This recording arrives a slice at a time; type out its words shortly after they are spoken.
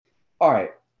All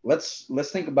right, let's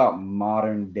think about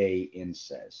modern day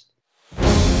incest.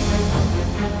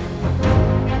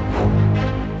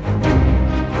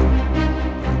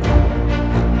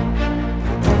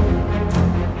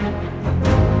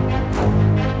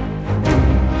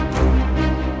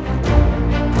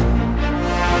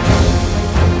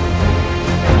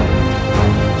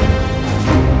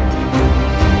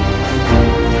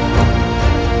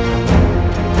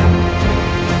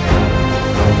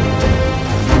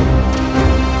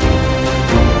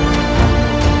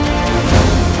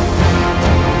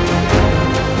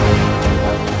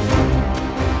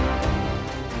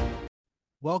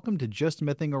 Welcome to Just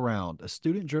Mything Around, a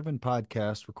student driven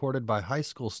podcast recorded by high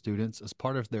school students as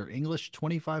part of their English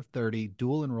 2530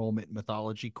 dual enrollment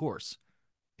mythology course.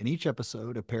 In each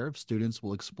episode, a pair of students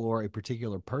will explore a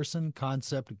particular person,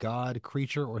 concept, god,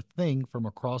 creature, or thing from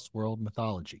across world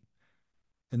mythology.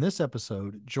 In this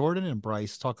episode, Jordan and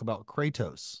Bryce talk about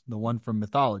Kratos, the one from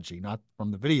mythology, not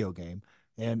from the video game,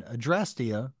 and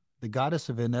Adrasteia, the goddess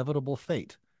of inevitable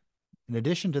fate. In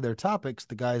addition to their topics,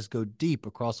 the guys go deep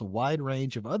across a wide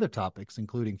range of other topics,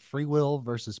 including free will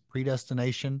versus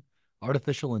predestination,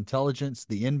 artificial intelligence,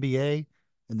 the NBA,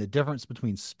 and the difference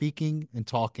between speaking and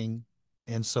talking,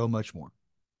 and so much more.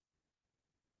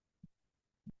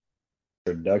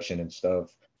 Introduction and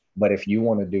stuff. But if you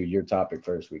want to do your topic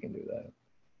first, we can do that.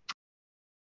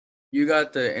 You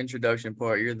got the introduction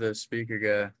part. You're the speaker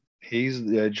guy. He's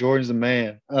Jordan's the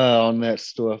man on that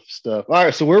stuff. All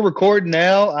right, so we're recording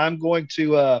now. I'm going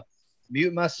to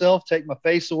mute myself, take my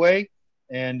face away,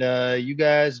 and you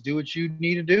guys do what you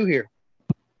need to do here.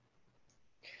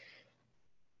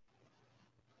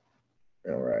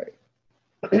 All right.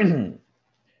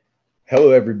 Hello,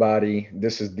 everybody.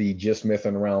 This is the Just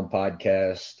Mything Around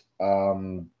podcast.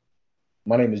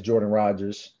 My name is Jordan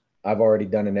Rogers. I've already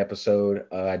done an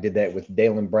episode. I did that with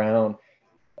Dalen Brown.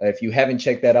 If you haven't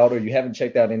checked that out, or you haven't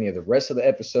checked out any of the rest of the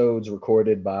episodes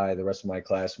recorded by the rest of my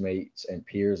classmates and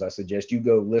peers, I suggest you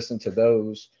go listen to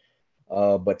those.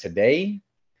 But today,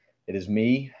 it is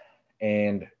me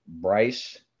and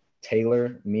Bryce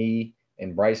Taylor. Me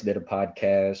and Bryce did a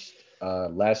podcast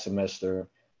last semester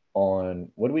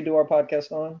on, what do we do our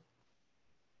podcast on?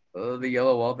 The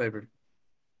yellow wallpaper.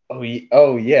 Oh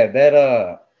yeah,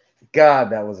 that God,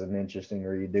 that was an interesting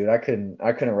read, dude. I couldn't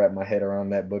wrap my head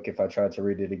around that book if I tried to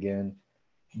read it again.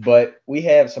 But we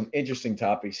have some interesting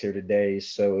topics here today.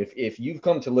 So if you've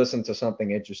come to listen to something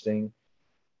interesting,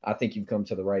 I think you've come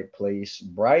to the right place.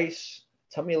 Bryce,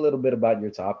 tell me a little bit about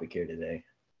your topic here today.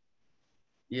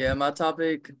 Yeah, my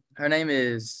topic, her name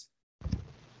is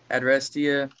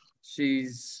Adrasteia.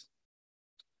 She's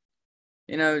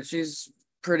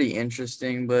pretty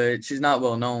interesting, but she's not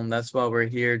well known. That's why we're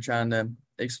here trying to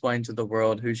explain to the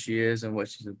world who she is and what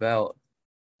she's about.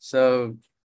 So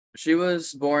she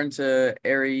was born to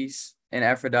Ares and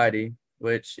Aphrodite,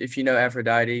 which, if you know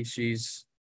Aphrodite, she's,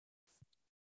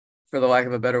 for the lack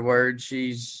of a better word,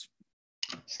 she's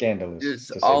Scandalous.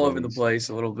 just all over the place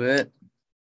a little bit.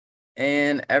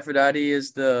 And Aphrodite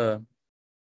is the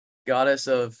goddess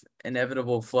of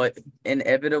inevitable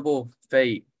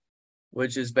fate,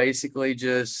 which is basically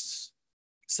just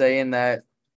saying that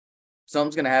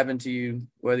something's going to happen to you,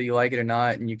 whether you like it or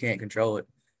not, and you can't control it.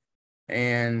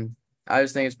 And I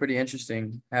just think it's pretty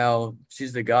interesting how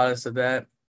she's the goddess of that.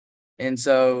 And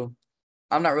so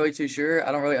I'm not really too sure.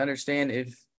 I don't really understand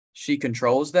if she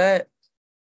controls that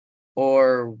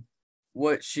or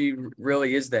what she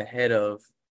really is the head of.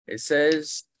 It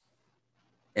says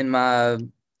in my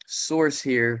source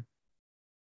here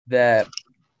that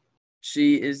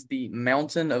she is the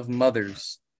mountain of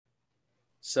mothers.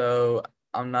 So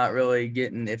I'm not really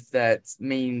getting if that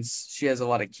means she has a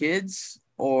lot of kids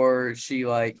or she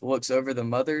looks over the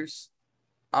mothers.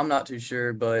 I'm not too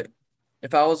sure, but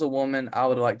if I was a woman, I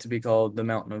would like to be called the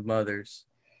mountain of mothers.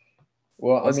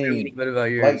 Well, Let's hear a little bit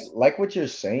about yours. like what you're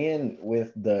saying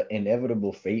with the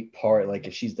inevitable fate part, like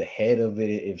if she's the head of it,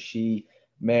 if she,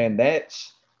 man,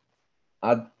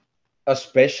 I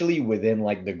especially within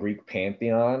like the Greek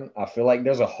pantheon, I feel like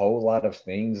there's a whole lot of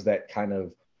things that kind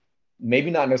of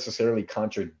maybe not necessarily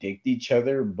contradict each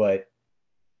other, but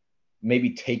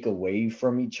maybe take away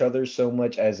from each other so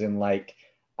much as in like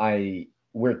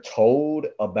we're told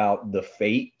about the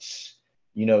fates,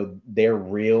 they're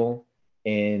real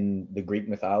in the Greek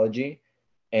mythology.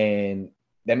 And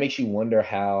that makes you wonder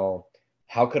how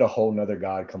could a whole nother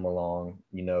god come along,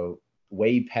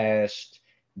 way past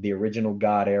the original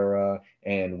god era,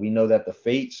 and we know that the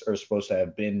fates are supposed to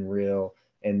have been real,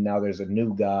 and now there's a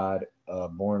new god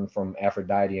born from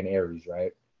Aphrodite and Ares,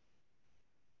 right?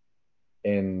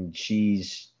 And she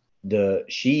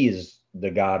is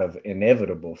the god of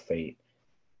inevitable fate.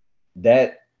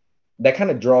 that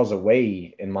kind of draws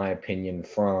away, in my opinion,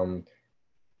 from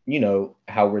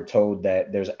how we're told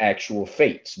that there's actual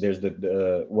fates. There's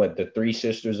the three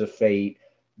sisters of fate.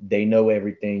 They know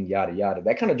everything, yada yada.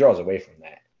 That kind of draws away from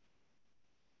that,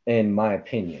 in my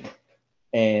opinion.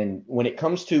 And when it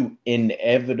comes to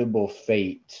inevitable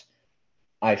fate,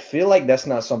 I feel like that's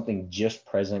not something just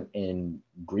present in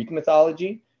Greek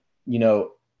mythology.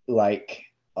 Like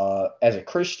as a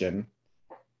Christian,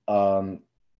 um,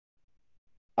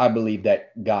 I believe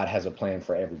that God has a plan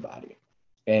for everybody.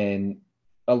 And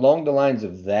along the lines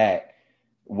of that,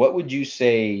 what would you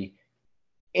say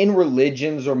in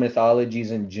religions or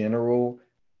mythologies in general?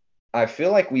 I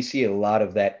feel like we see a lot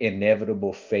of that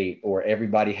inevitable fate, or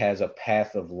everybody has a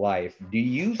path of life. Do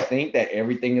you think that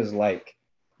everything is like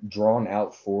drawn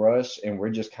out for us and we're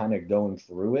just kind of going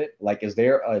through it? Like, is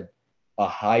there a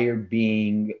higher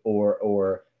being,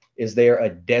 or is there a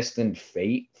destined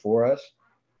fate for us?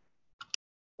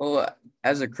 Well,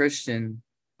 as a Christian,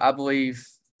 I believe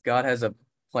God has a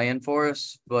plan for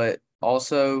us, but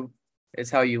also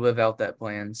it's how you live out that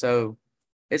plan. So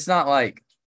it's not like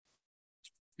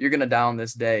you're going to die on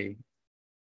this day,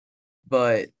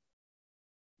 but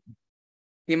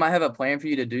he might have a plan for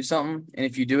you to do something. And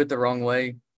if you do it the wrong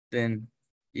way, then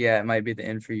yeah, it might be the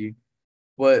end for you.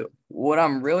 What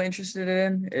I'm really interested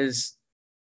in is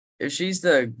if she's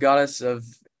the goddess of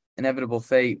inevitable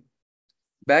fate,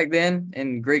 back then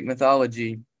in Greek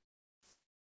mythology,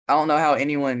 I don't know how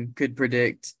anyone could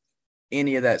predict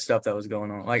any of that stuff that was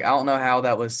going on. Like, I don't know how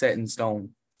that was set in stone.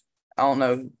 I don't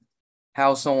know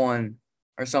how someone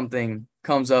or something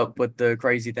comes up with the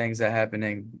crazy things that happen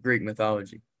in Greek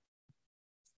mythology.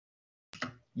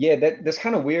 Yeah, that's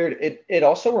kind of weird. It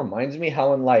also reminds me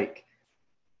how in like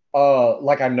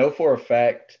I know for a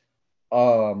fact,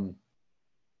 um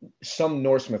some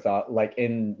like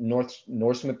in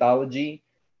Norse mythology,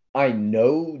 I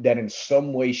know that in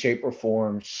some way, shape, or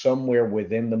form, somewhere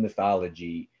within the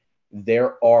mythology,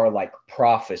 there are like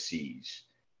prophecies,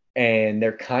 and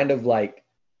they're kind of like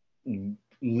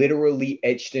literally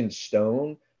etched in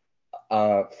stone.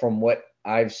 From what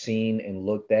I've seen and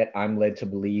looked at, I'm led to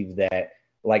believe that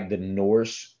like the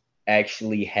Norse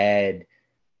actually had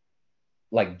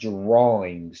like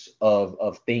drawings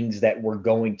of things that were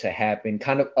going to happen,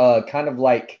 kind of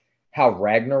like how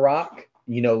Ragnarok,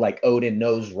 like Odin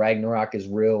knows Ragnarok is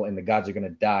real and the gods are going to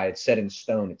die. It's set in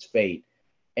stone, it's fate.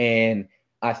 And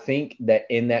I think that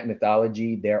in that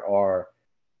mythology there are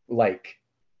like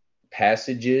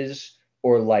passages,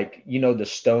 or like the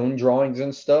stone drawings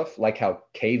and stuff, like how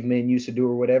cavemen used to do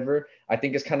or whatever. I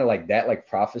think it's kind of like that, like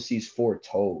prophecies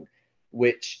foretold.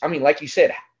 Which, I mean, like you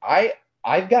said,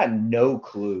 I've got no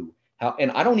clue how, and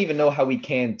I don't even know how we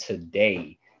can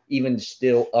today even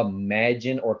still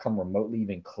imagine or come remotely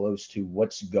even close to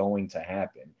what's going to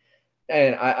happen.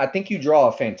 And I think you draw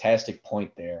a fantastic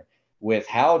point there with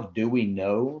how do we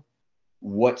know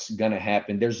what's going to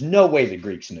happen. There's no way the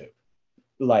Greeks knew.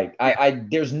 Like Yeah. I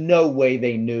there's no way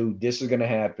they knew this is gonna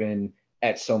happen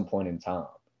at some point in time.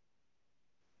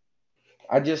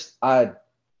 I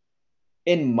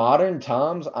in modern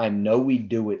times, I know we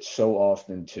do it so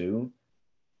often too.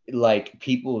 Like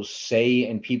people say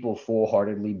and people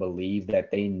full-heartedly believe that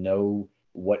they know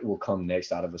what will come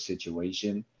next out of a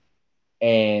situation.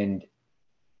 And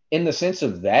in the sense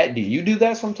of that, do you do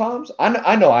that sometimes?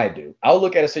 I know I do. I'll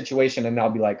look at a situation and I'll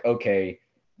be like, okay,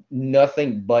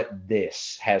 nothing but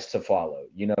this has to follow.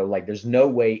 Like there's no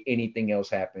way anything else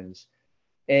happens.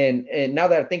 And now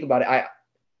that I think about it,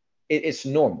 it's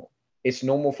normal. It's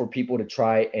normal for people to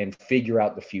try and figure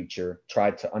out the future,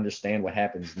 try to understand what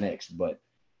happens next. But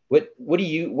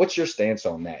what's your stance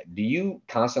on that? Do you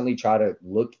constantly try to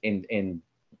look and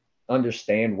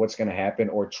understand what's going to happen,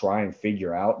 or try and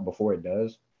figure out before it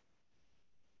does?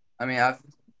 I mean,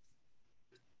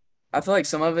 I feel like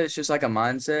some of it's just like a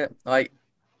mindset. Like,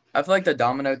 I feel like the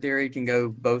domino theory can go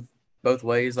both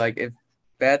ways. Like, if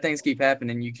bad things keep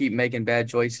happening, you keep making bad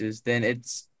choices, then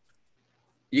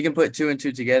you can put two and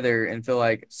two together and feel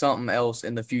like something else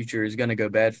in the future is gonna go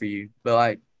bad for you. But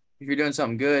like, if you're doing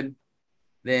something good,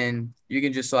 then you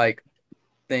can just like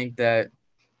think that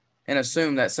and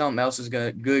assume that something else is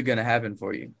gonna happen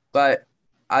for you. But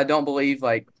I don't believe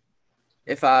like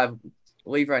if I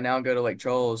leave right now and go to Lake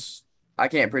Charles, I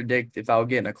can't predict if I'll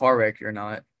get in a car wreck or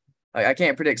not. Like I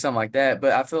can't predict something like that.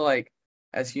 But I feel like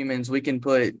as humans, we can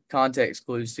put context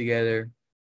clues together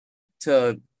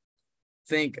to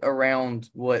think around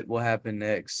what will happen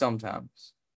next.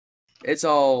 Sometimes it's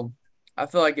all. I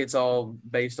feel like it's all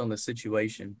based on the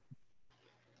situation.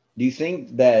 Do you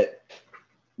think that,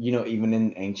 even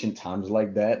in ancient times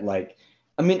like that, like,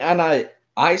 I mean, and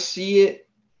I see it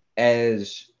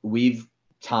as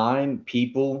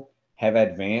people have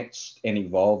advanced and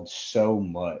evolved so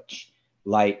much.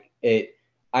 Like it,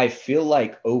 I feel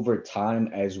like over time,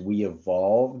 as we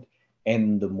evolved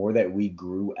and the more that we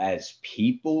grew as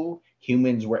people,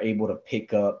 humans were able to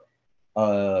pick up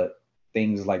uh,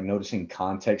 things like noticing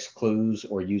context clues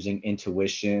or using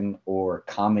intuition or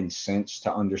common sense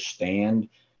to understand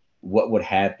what would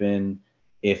happen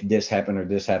if this happened or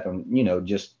this happened,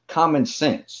 just common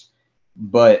sense.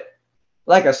 But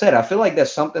like I said, I feel like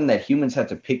that's something that humans have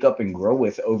to pick up and grow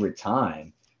with over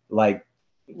time. Like,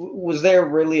 was there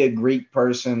really a Greek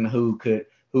person who could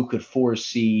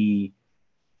foresee,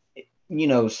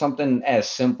 something as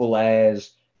simple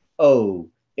as, oh,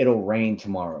 it'll rain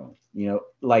tomorrow?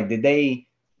 Like,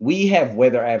 we have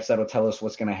weather apps that'll tell us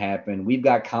what's going to happen. We've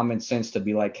got common sense to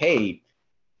be like, hey,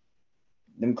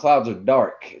 them clouds are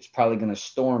dark. It's probably going to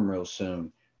storm real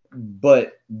soon.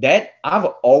 But that I've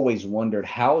always wondered,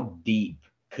 how deep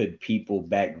could people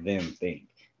back then think?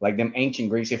 Like them ancient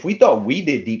Greeks, if we thought we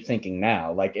did deep thinking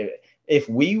now, like if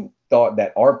we thought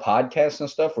that our podcasts and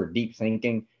stuff were deep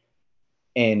thinking,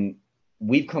 and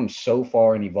we've come so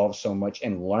far and evolved so much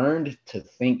and learned to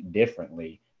think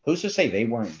differently, who's to say they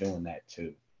weren't doing that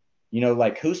too?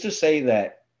 Like who's to say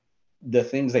that the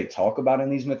things they talk about in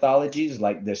these mythologies,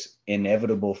 like this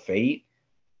inevitable fate,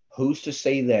 who's to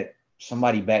say that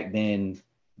somebody back then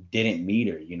didn't meet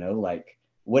her? Like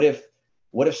what if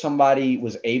somebody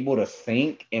was able to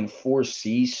think and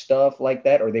foresee stuff like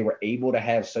that, or they were able to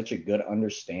have such a good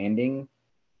understanding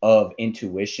of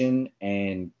intuition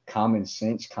and common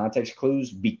sense context clues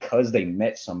because they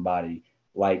met somebody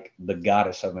like the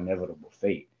goddess of inevitable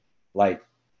fate? Like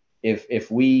if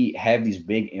we have these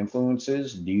big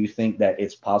influences, do you think that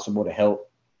it's possible to help,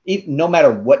 no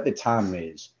matter what the time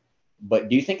is, but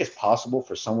do you think it's possible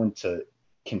for someone to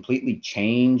completely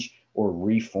change or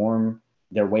reform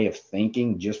their way of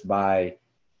thinking just by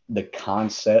the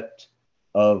concept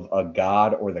of a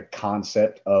god or the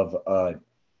concept of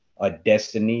a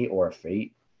destiny or a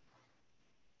fate?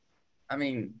 I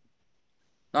mean,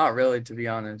 not really, to be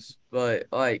honest, but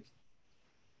like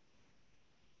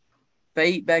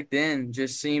fate back then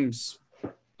just seems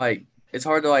like it's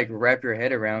hard to like wrap your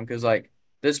head around because like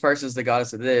this person's the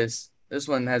goddess of this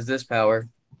one has this power,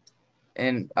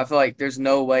 and I feel like there's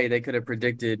no way they could have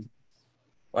predicted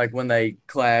like when they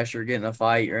clash or get in a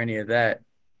fight or any of that.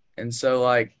 And so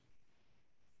like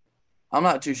I'm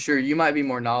not too sure. You might be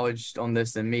more knowledge on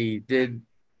this than me. Did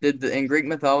in Greek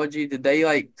mythology did they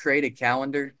like create a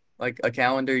calendar, like a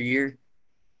calendar year?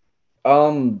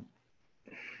 um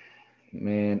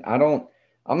Man,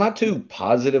 I'm not too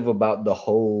positive about the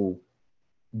whole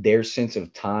their sense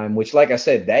of time, which like I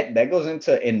said, that goes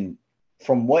into, and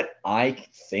from what I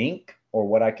think or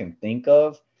what I can think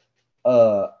of,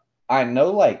 uh I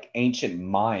know like ancient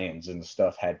Mayans and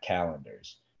stuff had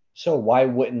calendars. So why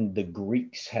wouldn't the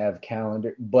Greeks have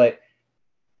calendar? But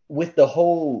with the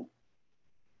whole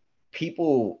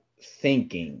people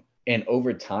thinking and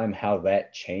over time how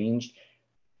that changed,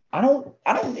 I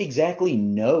don't exactly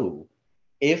know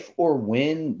if or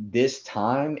when this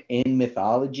time in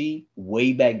mythology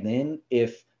way back then,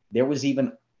 if there was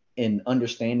even an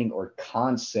understanding or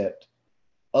concept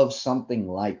of something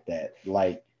like that.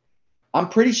 Like I'm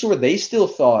pretty sure they still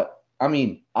thought, I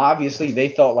mean, obviously they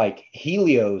thought like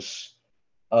Helios,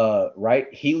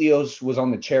 right? Helios was on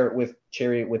the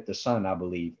chariot with the sun, I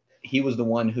believe. He was the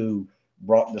one who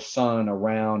brought the sun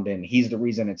around, and he's the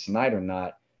reason it's night or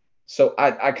not. So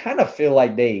I kind of feel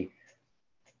like they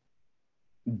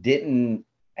didn't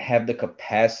have the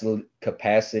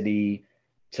capacity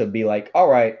to be like, all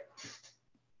right,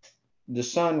 the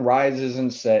sun rises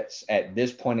and sets at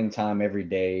this point in time every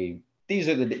day. These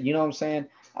are you know what I'm saying?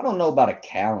 I don't know about a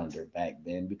calendar back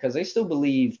then because they still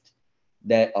believed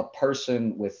that a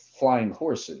person with flying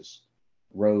horses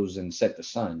rose and set the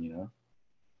sun.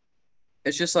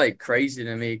 It's just like crazy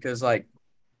to me because like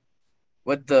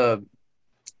with the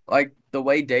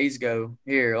way days go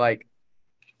here, like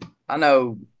I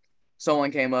know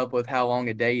someone came up with how long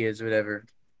a day is or whatever,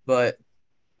 but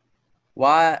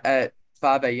why at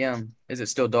 5 a.m. is it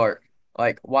still dark?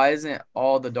 Like, why isn't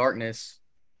all the darkness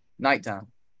nighttime?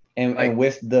 And Like,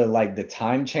 with the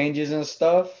time changes and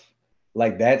stuff,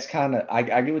 like that's kind of, I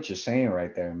get what you're saying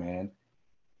right there, man.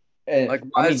 And I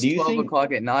why mean, do is you 12 think?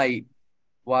 o'clock at night?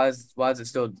 Why is it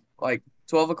still like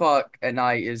 12 o'clock at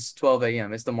night is 12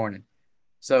 a.m. It's the morning.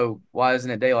 So why isn't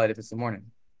it daylight if it's the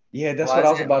morning? Yeah, that's Why what I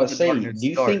was isn't about all to the say. Do darkness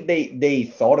you dark? think they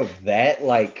thought of that?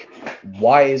 Like,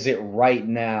 why is it right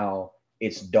now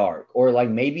it's dark? Or like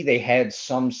maybe they had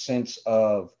some sense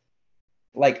of,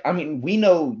 like, I mean, we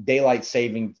know daylight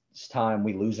savings time,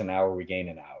 we lose an hour, we gain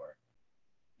an hour.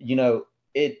 you know,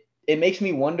 it makes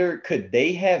me wonder, could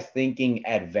they have thinking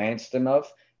advanced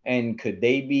enough, and could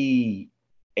they be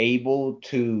able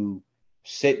to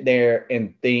sit there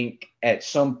and think at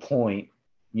some point,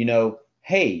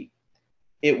 hey,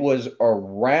 it was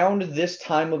around this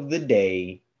time of the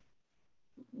day,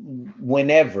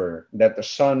 whenever, that the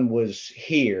sun was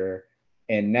here,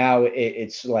 and now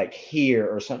it's like here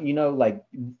or something, like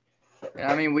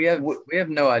I mean, we have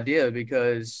no idea,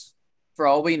 because for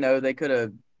all we know, they could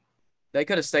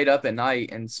have stayed up at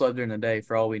night and slept during the day,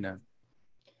 for all we know.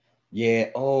 yeah.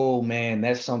 Oh man,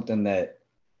 that's something that,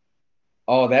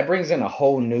 oh, that brings in a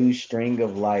whole new string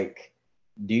of like,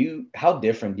 how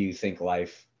different do you think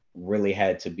life really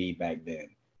had to be back then?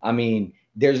 I mean,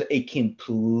 there's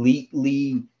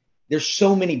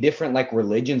so many different like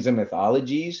religions and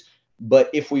mythologies, but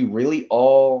if we really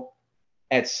all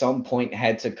at some point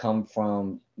had to come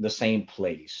from the same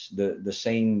place, the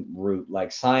same root,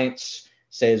 like science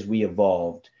says we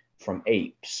evolved from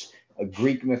apes, a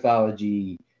Greek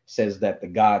mythology says that the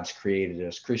gods created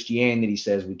us, Christianity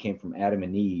says we came from Adam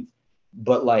and Eve.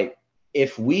 But like,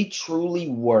 if we truly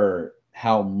were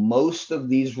how most of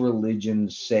these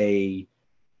religions say,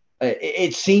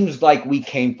 it seems like we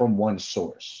came from one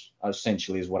source,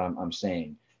 essentially, is what I'm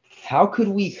saying. How could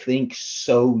we think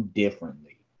so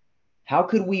differently? How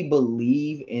could we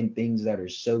believe in things that are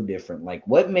so different? Like,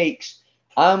 what makes,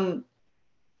 I'm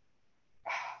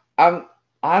I'm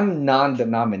I'm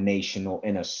non-denominational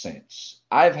in a sense.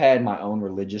 I've had my own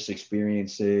religious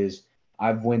experiences.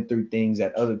 I've went through things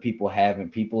that other people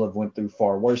haven't. People have went through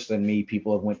far worse than me.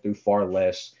 People have went through far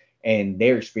less, and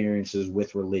their experiences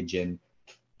with religion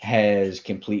has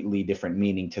completely different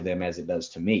meaning to them as it does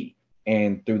to me.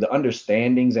 And through the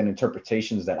understandings and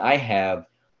interpretations that I have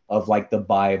of like the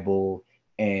Bible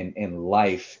and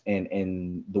life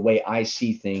and the way I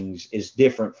see things is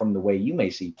different from the way you may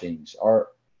see things. Are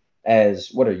as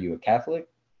what are you, a Catholic?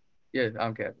 Yeah,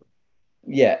 I'm Catholic.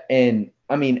 Yeah, and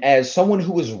I mean, as someone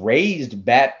who was raised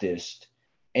Baptist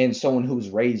and someone who was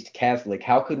raised Catholic,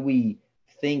 how could we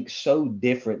think so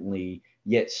differently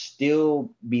yet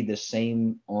still be the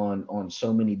same on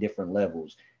so many different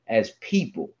levels as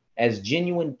people, as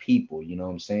genuine people, you know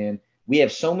what I'm saying? We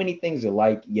have so many things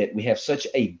alike, yet we have such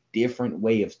a different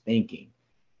way of thinking.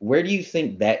 Where do you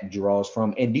think that draws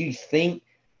from? And do you think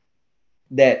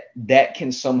that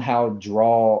can somehow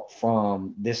draw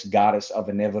from this goddess of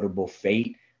inevitable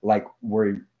fate, like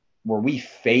were we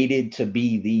fated to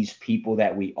be these people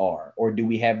that we are, or do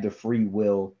we have the free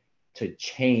will to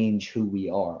change who we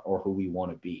are or who we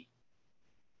want to be?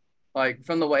 Like,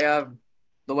 from the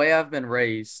way I've been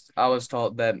raised, I was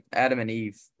taught that Adam and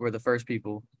Eve were the first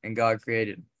people and God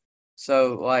created.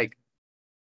 So, like,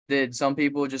 did some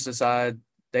people just decide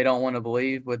they don't want to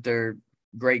believe what their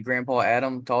great grandpa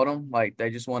Adam taught them? Like, they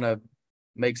just want to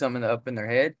make something up in their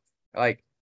head? Like,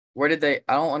 where did they?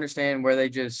 I don't understand where they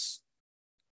just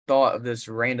thought of this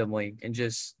randomly, and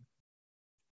just,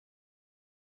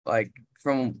 like,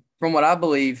 from what I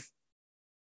believe,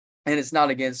 and it's not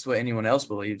against what anyone else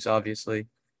believes, obviously,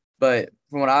 but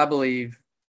from what I believe,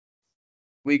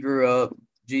 we grew up,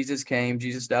 Jesus came,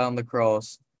 Jesus died on the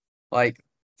cross. Like,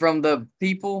 from the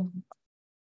people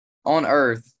on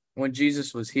earth when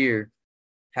Jesus was here,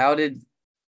 how did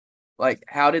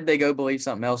how did they go believe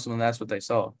something else when that's what they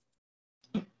saw?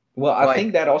 Well, I think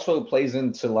Like, that also plays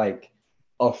into like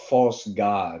a false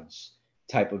gods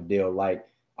type of deal. Like,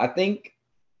 I think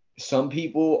some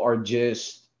people are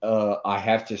just I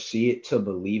have to see it to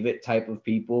believe it type of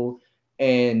people.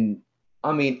 And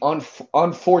I mean,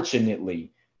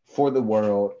 unfortunately for the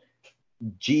world,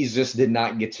 Jesus did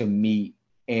not get to meet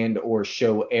and or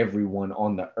show everyone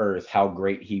on the earth how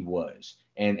great he was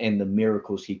and the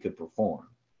miracles he could perform.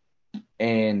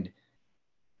 And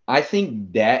I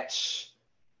think that's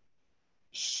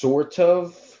sort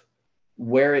of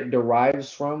where it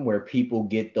derives from, where people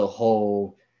get the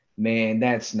whole, man,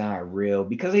 that's not real,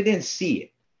 because they didn't see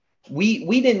it.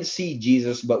 We didn't see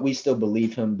Jesus, but we still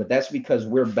believe him. But that's because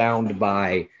we're bound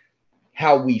by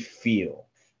how we feel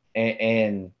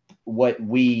and what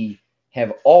we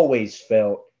have always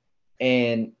felt.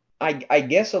 And I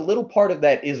guess a little part of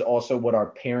that is also what our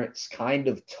parents kind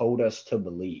of told us to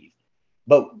believe.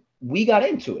 But we got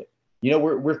into it.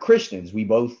 We're Christians. We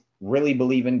both really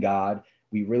believe in God.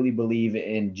 We really believe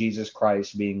in Jesus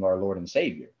Christ being our Lord and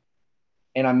Savior.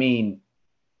 And I mean,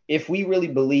 if we really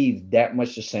believe that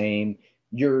much the same,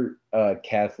 you're a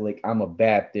Catholic, I'm a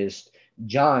Baptist,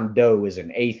 John Doe is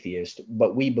an atheist,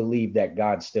 but we believe that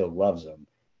God still loves him.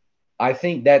 I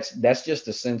think that's just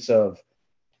a sense of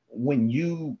when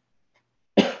you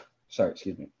sorry,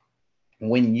 excuse me,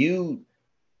 when you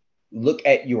look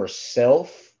at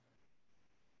yourself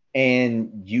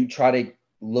and you try to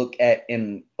look at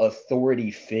an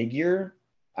authority figure,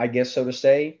 I guess so to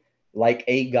say, like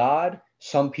a god,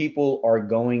 some people are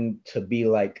going to be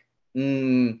like,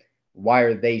 why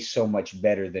are they so much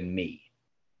better than me?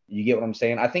 You get what I'm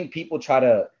saying? I think people try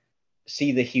to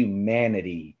see the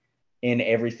humanity in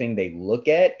everything they look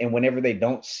at. And whenever they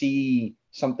don't see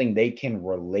something they can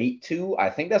relate to, I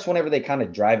think that's whenever they kind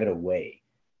of drive it away.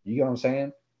 You get what I'm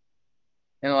saying?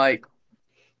 And like,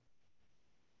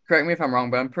 correct me if I'm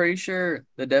wrong, but I'm pretty sure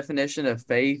the definition of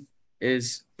faith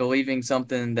is believing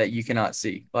something that you cannot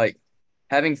see. Like,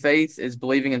 having faith is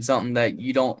believing in something that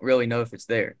you don't really know if it's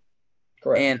there.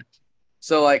 Correct. And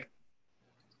so, like,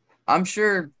 I'm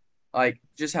sure, like,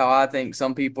 just how I think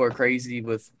some people are crazy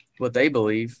with what they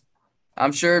believe.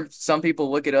 I'm sure some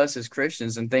people look at us as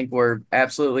Christians and think we're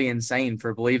absolutely insane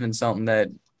for believing something that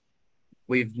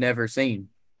we've never seen,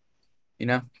 you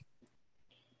know?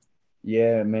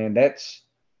 Yeah, man, that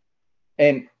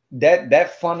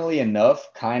funnily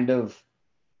enough kind of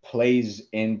plays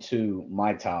into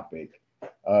my topic,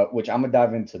 which I'm gonna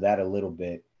dive into that a little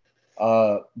bit.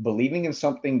 Believing in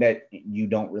something that you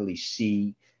don't really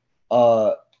see.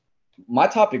 Uh, my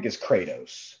topic is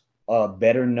Kratos,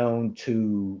 better known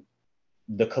to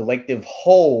the collective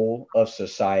whole of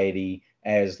society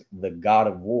as the god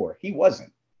of war. He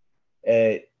wasn't.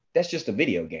 That's just a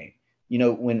video game. You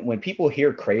know, when people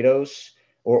hear Kratos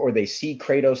or they see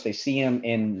Kratos, they see him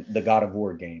in the God of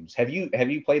War games. Have you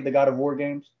played the God of War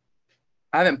games?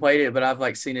 I haven't played it, but I've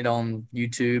like seen it on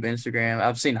YouTube, Instagram.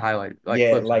 I've seen highlight like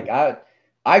Yeah, clips of like it.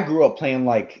 I grew up playing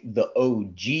like the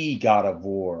OG God of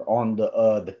War on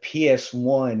the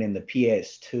PS1 and the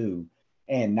PS2,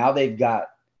 and now they've got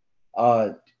uh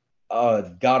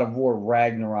God of War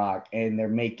Ragnarok, and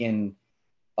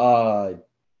uh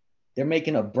they're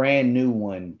making a brand new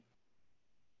one.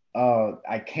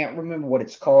 I can't remember what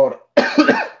it's called,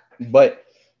 but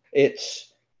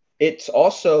it's it's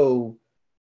also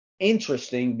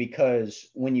interesting because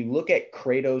when you look at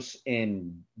Kratos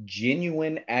in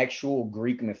genuine actual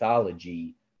Greek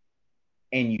mythology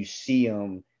and you see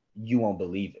him, you won't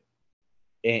believe it.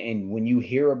 And when you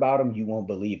hear about him, you won't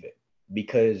believe it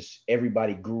because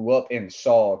everybody grew up and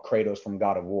saw Kratos from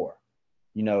God of War.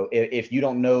 You know, if you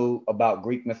don't know about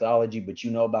Greek mythology, but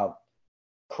you know about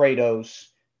Kratos,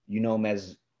 you know him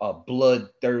as a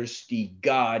bloodthirsty,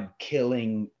 god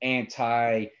killing,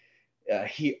 anti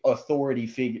he authority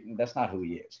figure. That's not who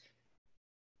he is.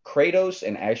 Kratos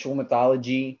in actual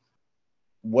mythology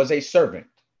was a servant.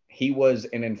 He was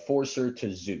an enforcer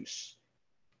to Zeus,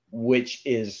 which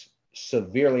is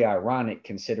severely ironic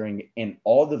considering in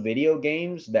all the video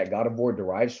games that God of War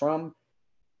derives from,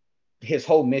 his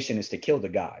whole mission is to kill the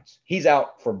gods. He's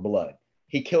out for blood.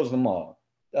 He kills them all.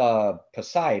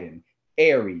 Poseidon,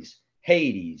 Ares,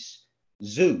 Hades,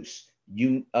 Zeus,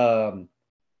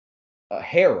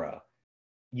 Hera,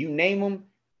 you name them,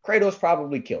 Kratos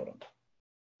probably killed them.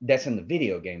 That's in the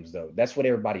video games though. That's what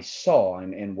everybody saw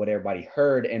and what everybody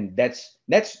heard, and that's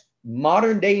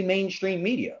modern day mainstream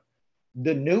media.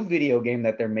 The new video game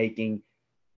that they're making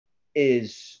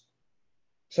is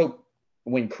so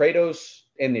when Kratos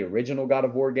in the original God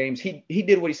of War games, he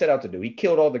did what he set out to do. He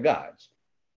killed all the gods,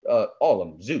 all of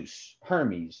them: Zeus,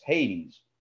 Hermes, Hades,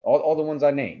 all the ones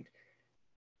I named.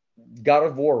 God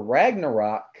of War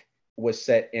Ragnarok was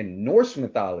set in Norse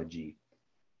mythology.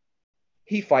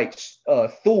 He fights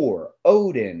Thor,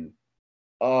 Odin.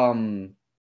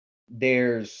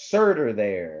 There's Surtur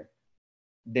there.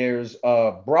 There's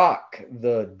Brock,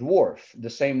 the dwarf, the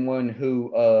same one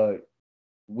who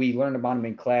we learned about him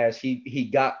in class. He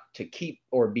got to keep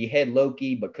or behead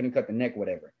Loki, but couldn't cut the neck,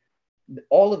 whatever.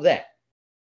 All of that.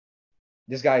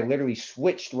 This guy literally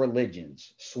switched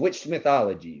religions, switched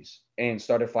mythologies, and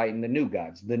started fighting the new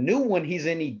gods. The new one, he's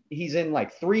in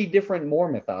like 3 different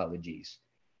more mythologies.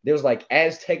 There's like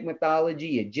Aztec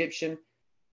mythology, Egyptian.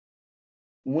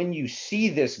 When you see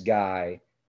this guy,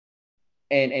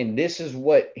 and this is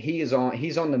what he is on,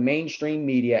 he's on the mainstream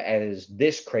media as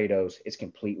this Kratos, it's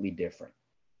completely different.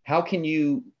 How can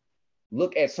you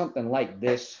look at something like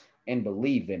this and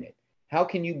believe in it? How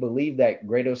can you believe that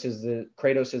Kratos is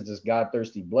this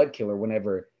godthirsty blood killer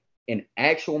whenever in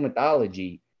actual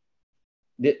mythology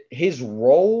that his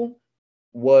role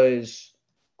was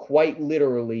quite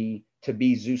literally to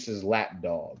be Zeus's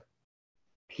lapdog.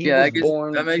 He Yeah, was I guess that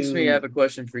born makes me have to a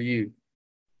question for you. yeah,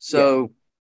 So,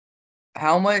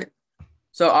 how much?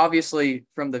 So, obviously,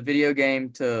 from the video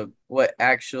game to what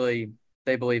actually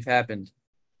they believe happened,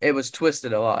 it was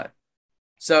twisted a lot.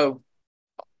 So,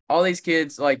 all these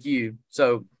kids like you.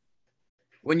 So,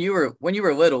 when you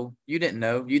were little, you didn't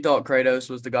know. You thought Kratos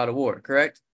was the god of war,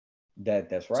 correct?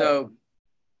 that's right. So,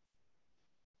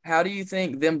 how do you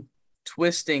think them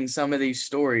twisting some of these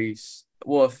stories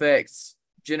will affect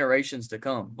generations to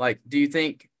come? Like, do you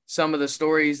think some of the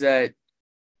stories that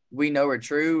we know are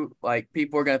true, like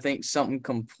people are going to think something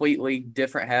completely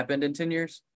different happened in 10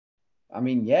 years? I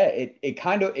mean, yeah, it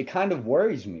kind of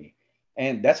worries me.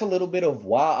 And that's a little bit of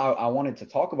why I wanted to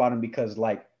talk about him, because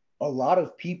like a lot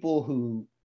of people who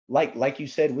like you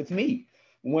said with me,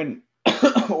 when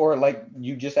or like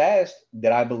you just asked,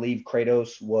 that I believe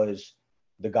Kratos was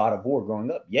the god of war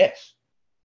growing up. Yes.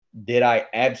 Did I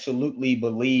absolutely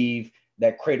believe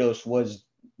that Kratos was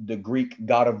the Greek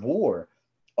god of war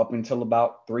up until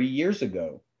about 3 years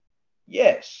ago?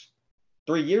 Yes.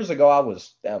 3 years ago, I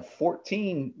was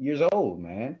 14 years old,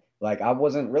 man. Like I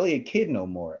wasn't really a kid no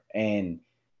more. And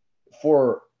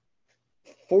for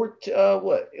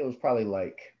what it was probably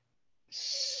like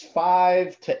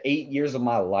 5 to 8 years of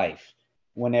my life,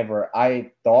 whenever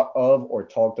I thought of or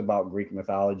talked about Greek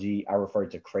mythology, I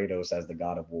referred to Kratos as the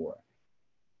god of war.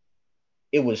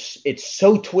 It's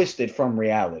so twisted from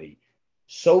reality,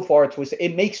 so far twisted.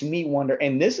 It makes me wonder.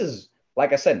 And this is,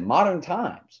 like I said, modern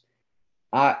times.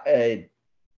 I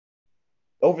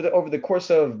over the course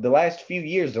of the last few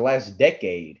years, the last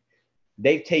decade,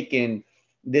 they've taken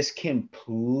this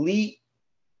complete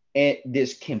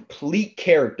this complete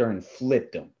character and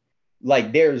flipped him.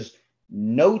 Like there's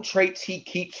no traits he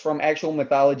keeps from actual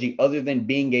mythology other than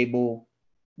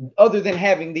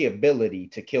having the ability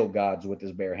to kill gods with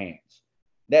his bare hands.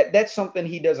 That's something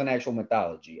he does in actual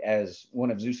mythology as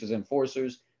one of Zeus's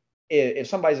enforcers. If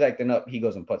somebody's acting up, he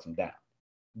goes and puts them down.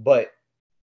 But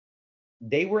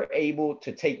they were able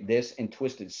to take this and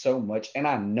twist it so much. And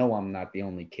I know I'm not the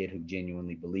only kid who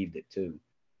genuinely believed it too.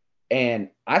 And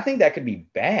I think that could be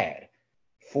bad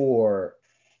for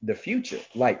the future.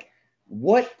 Like,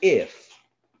 what if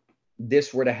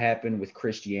this were to happen with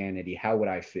Christianity? How would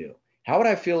I feel? How would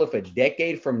I feel if a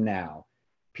decade from now,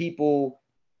 people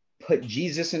put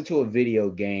Jesus into a video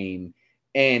game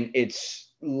and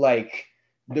it's like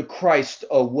the Christ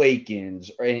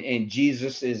awakens and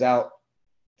Jesus is out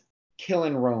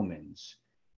killing Romans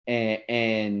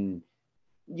and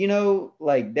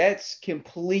like that's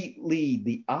completely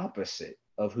the opposite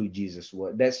of who Jesus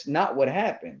was. That's not what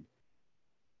happened.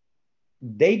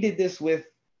 They did this with,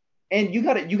 and you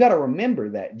gotta remember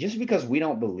that just because we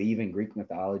don't believe in Greek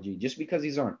mythology, just because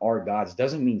these aren't our gods,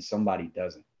 doesn't mean somebody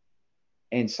doesn't.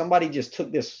 And somebody just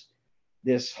took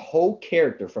this whole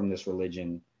character from this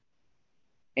religion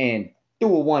and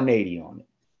threw a 180 on it.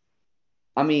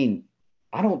 I mean,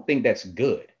 I don't think that's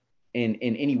good in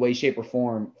any way, shape, or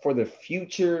form for the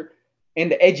future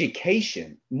and the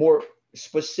education more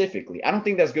specifically. I don't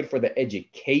think that's good for the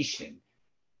education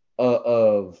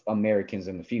of Americans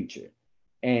in the future.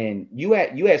 And you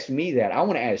asked me that. I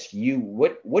want to ask you,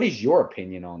 what is your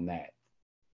opinion on that?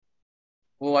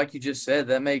 Well, like you just said,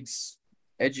 that makes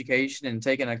education and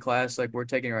taking a class like we're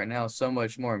taking right now so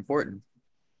much more important,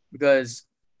 because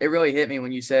it really hit me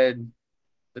when you said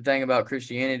the thing about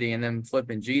Christianity and them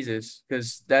flipping Jesus,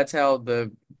 because that's how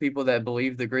the people that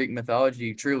believe the Greek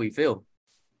mythology truly feel.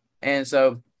 And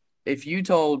so if you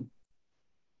told,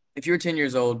 if you're 10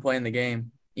 years old playing the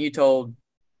game, you told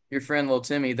your friend little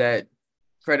Timmy that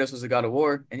Kratos was the god of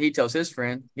war, and he tells his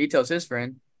friend,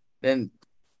 then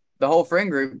the whole friend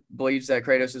group believes that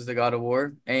Kratos is the god of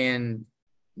war. And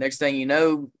next thing you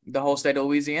know, the whole state of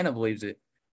Louisiana believes it.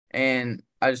 And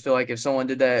I just feel like if someone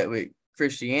did that with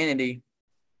Christianity,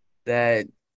 that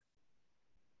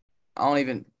I don't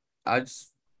even, I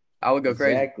just, I would go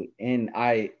crazy. Exactly. And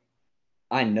I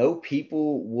know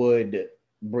people would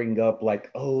bring up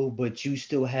like, oh, but you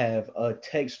still have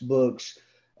textbooks.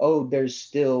 Oh, there's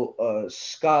still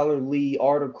scholarly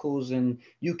articles, and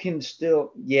you can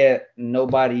still, yeah,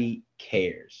 nobody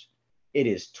cares. It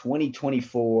is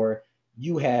 2024.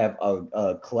 You have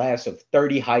a class of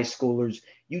 30 high schoolers.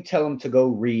 You tell them to go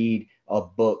read a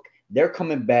book. They're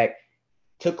coming back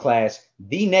to class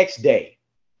the next day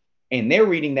and they're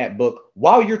reading that book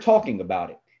while you're talking about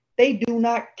it. They do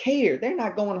not care. They're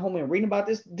not going home and reading about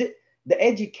this. The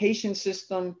education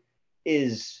system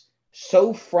is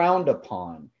so frowned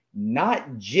upon,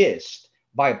 not just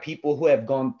by people who have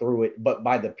gone through it, but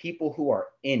by the people who are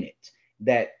in it,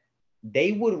 that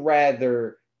they would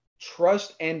rather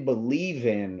trust and believe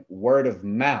in word of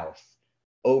mouth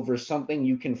over something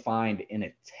you can find in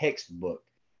a textbook,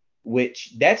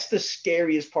 which that's the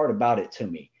scariest part about it to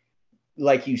me.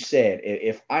 Like you said,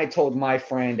 if I told my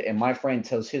friend and my friend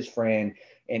tells his friend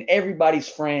and everybody's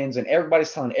friends and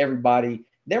everybody's telling everybody,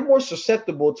 they're more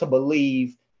susceptible to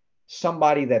believe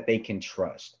somebody that they can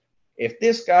trust. If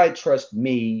this guy trusts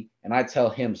me and I tell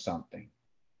him something,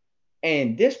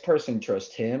 and this person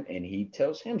trusts him and he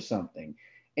tells him something,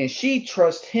 and she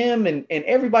trusts him, and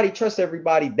everybody trusts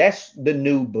everybody. That's the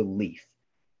new belief.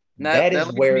 Now That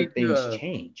is where things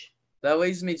change. that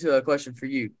leads me to a question for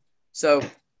you. So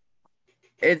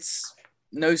it's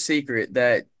no secret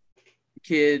that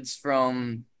kids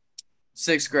from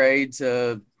 6th grade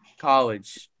to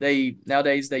college, they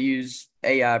nowadays they use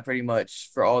AI pretty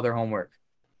much for all their homework.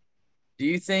 Do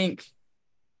you think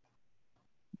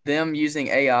them using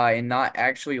AI and not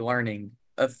actually learning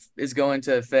is going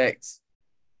to affect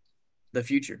the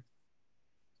future?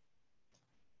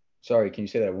 Sorry, can you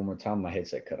say that one more time? My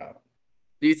headset cut out.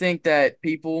 Do you think that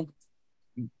people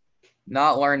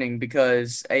not learning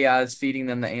because AI is feeding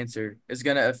them the answer is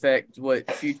going to affect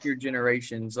what future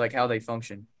generations, like how they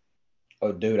function?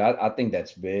 Oh, dude, I think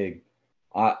that's big.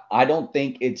 I don't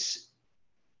think it's.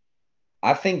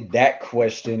 I think that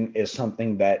question is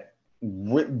something that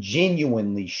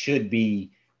genuinely should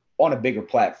be on a bigger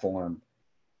platform.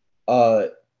 Uh,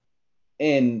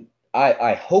 and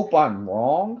I hope I'm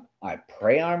wrong. I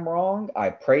pray I'm wrong. I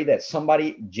pray that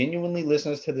somebody genuinely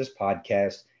listens to this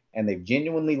podcast and they've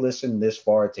genuinely listened this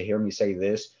far to hear me say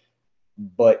this.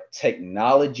 But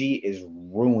technology is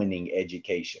ruining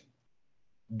education.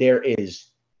 There is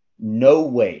no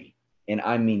way, and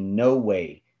I mean no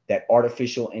way, that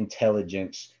artificial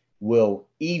intelligence will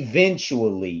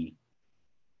eventually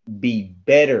be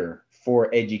better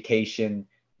for education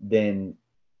than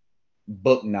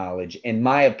book knowledge, in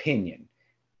my opinion.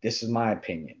 This is my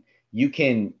opinion. You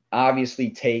can obviously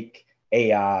take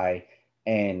AI,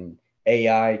 and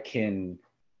AI can,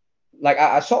 like,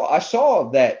 I saw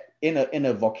that in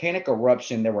a volcanic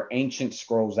eruption there were ancient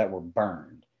scrolls that were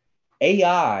burned.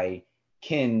 AI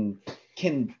can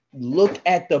look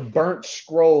at the burnt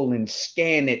scroll and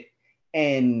scan it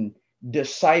and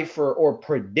decipher or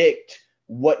predict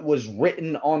what was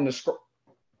written on the scroll.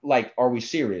 Like, are we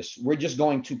serious? We're just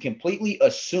going to completely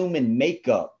assume and make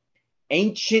up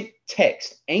ancient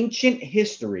text, ancient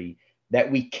history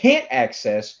that we can't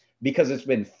access because it's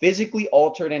been physically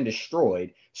altered and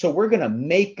destroyed. So we're going to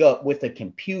make up with a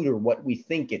computer what we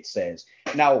think it says.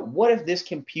 Now, what if this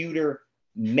computer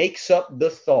makes up the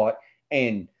thought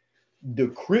and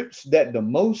decrypts that the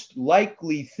most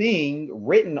likely thing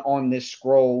written on this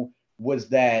scroll was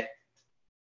that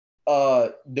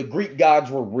the Greek gods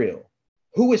were real?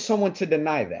 Who is someone to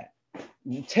deny that?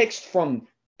 Text from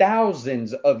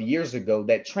thousands of years ago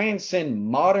that transcend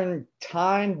modern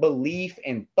time, belief,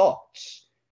 and thoughts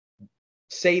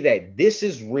say that this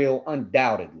is real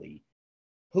undoubtedly.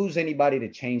 Who's anybody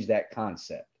to change that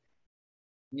concept?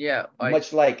 Yeah,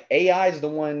 Much like AI is the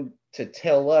one to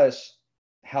tell us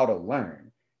how to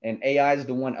learn, and AI is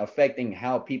the one affecting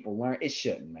how people learn. It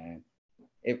shouldn't, man.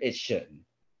 It shouldn't.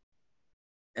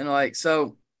 and like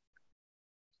so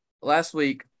last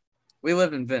week we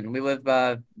lived in Vinton. We lived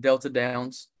by Delta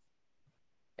Downs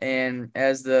and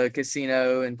as the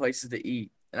casino and places to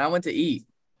eat. And I went to eat.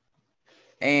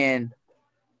 And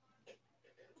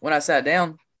when I sat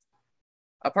down,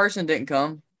 a person didn't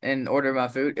come and order my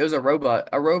food. It was a robot.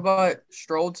 A robot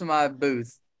strolled to my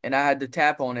booth and I had to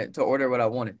tap on it to order what I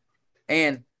wanted.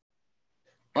 And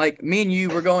like me and you,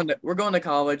 we're going to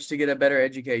college to get a better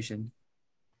education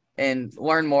and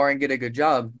learn more and get a good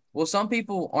job. Well, some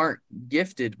people aren't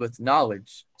gifted with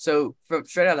knowledge. So from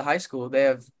straight out of high school, they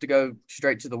have to go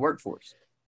straight to the workforce.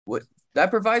 What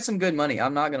that provides some good money,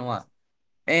 I'm not gonna lie.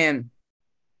 And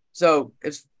so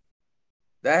if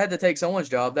that had to take someone's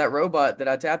job, that robot that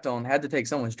I tapped on had to take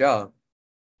someone's job.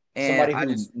 And Somebody I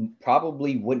who just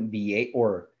probably wouldn't be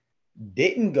or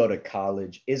didn't go to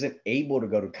college isn't able to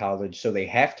go to college, so they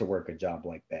have to work a job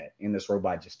like that. And this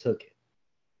robot just took it.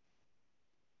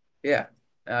 yeah.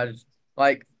 I just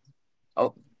like a,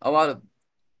 a lot of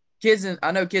kids in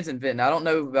I know kids in Vinton. I don't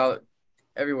know about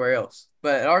everywhere else.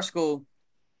 But at our school,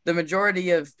 the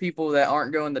majority of people that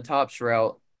aren't going the tops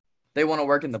route, they want to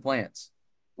work in the plants.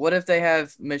 What if they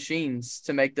have machines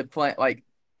to make the plant? Like,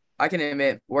 I can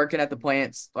admit, working at the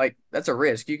plants, like, that's a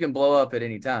risk. You can blow up at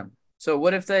any time. So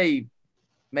what if they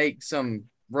make some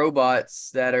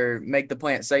robots that are make the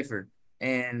plant safer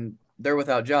and they're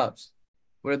without jobs?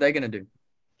 What are they going to do?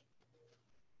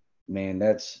 Man,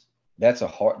 that's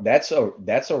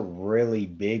a really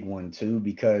big one too,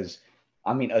 because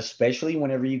I mean, especially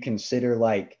whenever you consider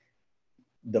like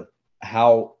the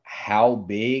how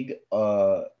big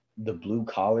the blue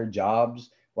collar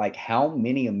jobs, like how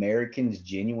many Americans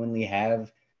genuinely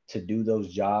have to do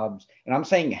those jobs. And I'm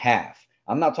saying half.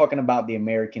 I'm not talking about the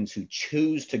Americans who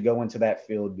choose to go into that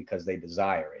field because they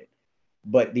desire it,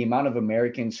 but the amount of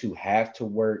Americans who have to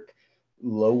work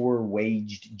lower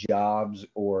waged jobs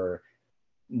or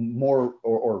more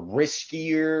or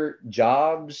riskier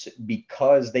jobs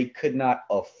because they could not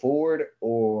afford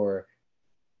or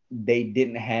they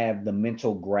didn't have the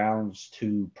mental grounds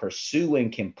to pursue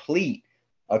and complete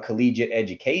a collegiate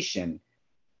education.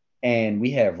 And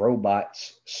we have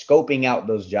robots scoping out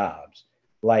those jobs.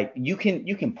 Like you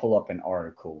can pull up an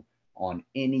article on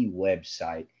any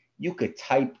website. You could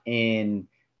type in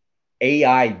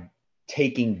AI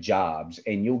taking jobs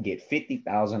and you'll get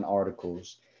 50,000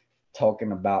 articles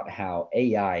talking about how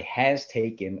AI has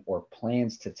taken or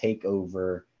plans to take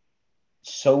over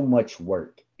so much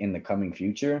work in the coming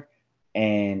future.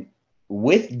 And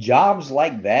with jobs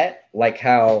like that, like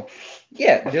how,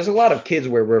 yeah, there's a lot of kids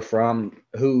where we're from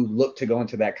who look to go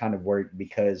into that kind of work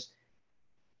because,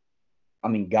 I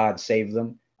mean, God save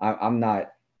them. I'm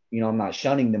not, I'm not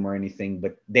shunning them or anything,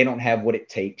 but they don't have what it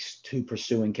takes to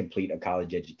pursue and complete a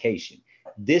college education.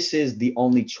 This is the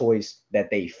only choice that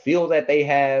they feel that they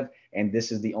have, and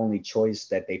this is the only choice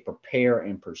that they prepare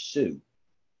and pursue.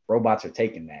 Robots are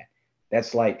taking that.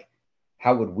 That's like,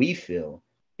 how would we feel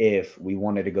if we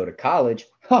wanted to go to college?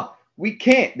 We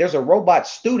can't. There's a robot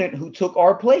student who took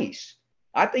our place.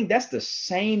 I think that's the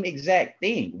same exact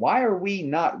thing. Why are we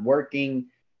not working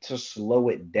to slow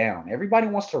it down? Everybody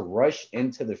wants to rush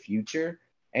into the future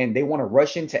and they want to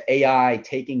rush into AI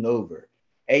taking over.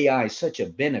 AI is such a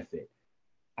benefit.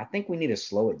 I think we need to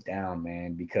slow it down,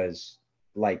 man, because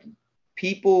like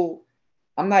people,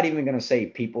 I'm not even going to say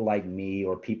people like me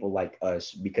or people like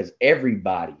us, because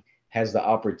everybody has the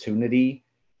opportunity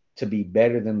to be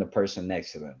better than the person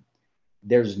next to them.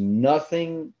 There's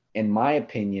nothing, in my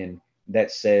opinion,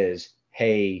 that says,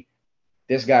 hey,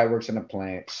 this guy works in the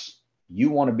plants.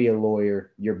 You want to be a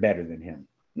lawyer, you're better than him.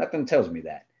 Nothing tells me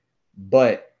that.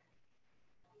 But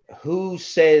who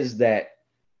says that,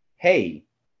 hey,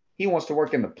 he wants to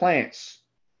work in the plants?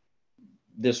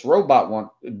 This robot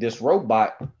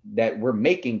that we're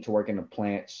making to work in the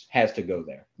plants has to go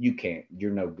there. You can't.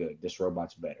 You're no good. This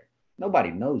robot's better. Nobody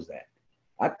knows that.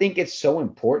 I think it's so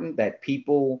important that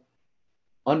people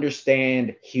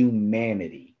understand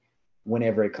humanity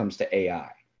whenever it comes to AI.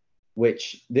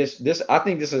 Which this I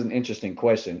think this is an interesting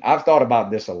question. I've thought about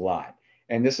this a lot.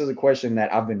 And this is a question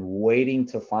that I've been waiting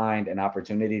to find an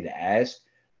opportunity to ask.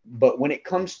 But when it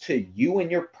comes to you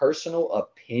and your personal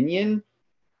opinion,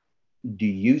 do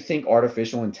you think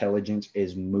artificial intelligence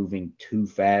is moving too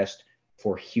fast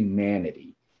for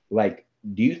humanity? Like,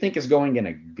 do you think it's going in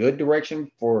a good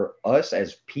direction for us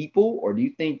as people, or do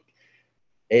you think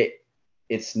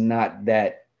it's not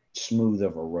that smooth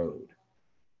of a road?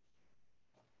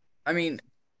 I mean,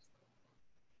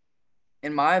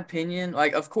 in my opinion,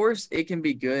 like, of course, it can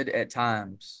be good at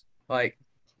times. Like,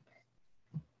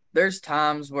 there's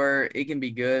times where it can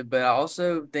be good, but I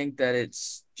also think that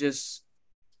it's just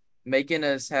making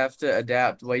us have to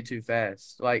adapt way too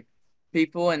fast. Like,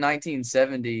 people in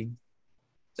 1970,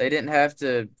 they didn't have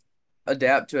to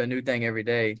adapt to a new thing every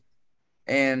day.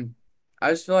 And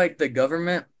I just feel like the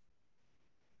government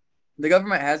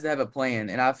has to have a plan.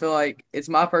 And I feel like it's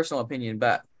my personal opinion,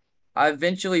 but I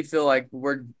eventually feel like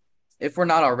if we're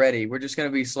not already, we're just going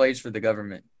to be slaves for the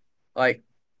government. Like,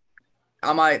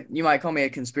 you might call me a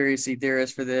conspiracy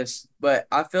theorist for this, but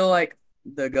I feel like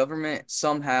the government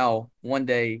somehow one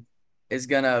day is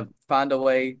gonna find a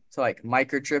way to like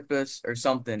microchip us or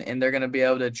something, and they're gonna be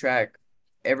able to track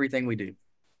everything we do.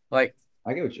 Like,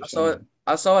 I get what you're I saw saying.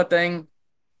 I saw a thing.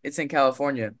 It's in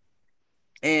California,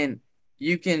 and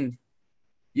you can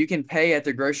you can pay at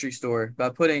the grocery store by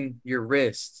putting your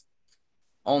wrist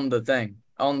on the thing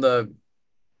on the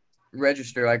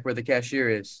register, like where the cashier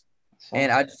is,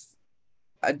 and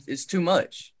Something. it's too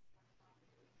much.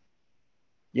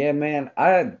 Yeah, man.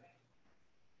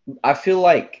 I feel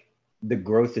like the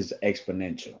growth is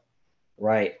exponential,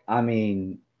 right? I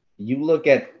mean, you look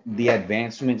at the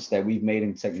advancements that we've made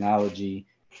in technology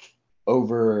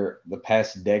over the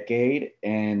past decade,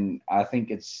 and I think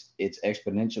it's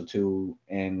exponential too,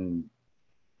 and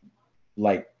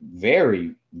like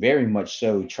very, very much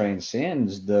so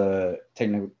transcends the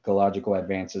technological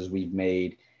advances we've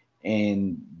made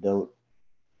in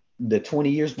the 20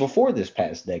 years before this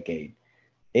past decade.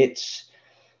 It's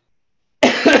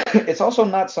it's also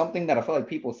not something that I feel like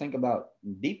people think about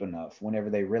deep enough whenever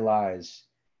they realize,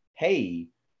 hey,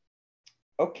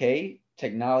 okay,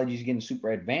 technology is getting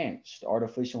super advanced.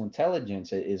 Artificial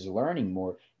intelligence is learning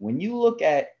more. When you look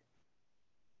at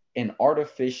an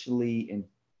artificially in,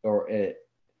 or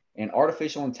an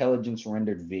artificial intelligence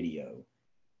rendered video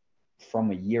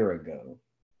from a year ago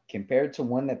compared to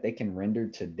one that they can render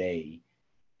today,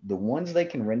 the ones they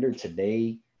can render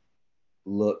today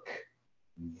look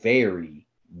very,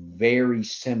 very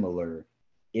similar,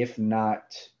 if not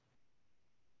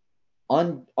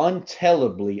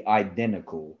untellably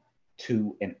identical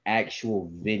to an actual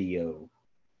video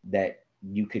that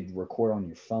you could record on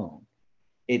your phone.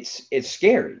 It's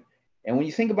scary. And when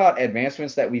you think about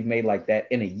advancements that we've made like that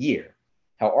in a year,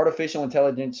 how artificial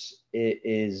intelligence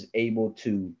is able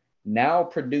to now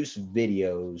produce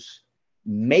videos,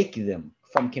 make them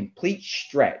from complete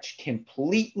stretch,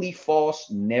 completely false,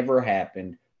 never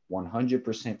happened,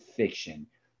 100% fiction,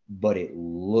 but it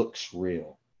looks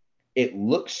real. It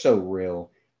looks so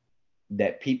real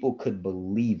that people could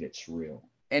believe it's real.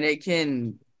 And it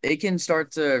can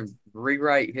start to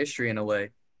rewrite history in a way.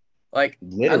 Like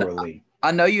Literally.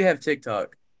 I know you have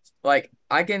TikTok. Like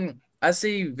I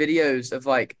see videos of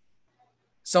like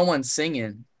someone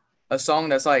singing a song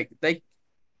that's like they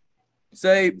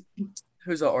say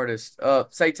who's the artist?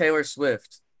 Say Taylor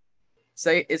Swift.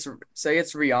 Say it's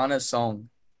Rihanna's song.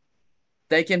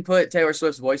 They can put Taylor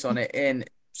Swift's voice on it, and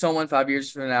someone 5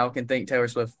 years from now can think Taylor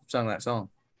Swift sung that song.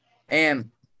 And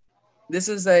this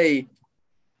is a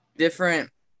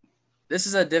different this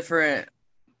is a different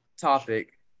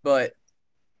topic, but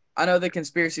I know the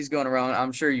conspiracy's going around.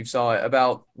 I'm sure you saw it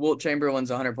about Wilt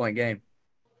Chamberlain's 100-point game.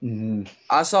 Mm-hmm.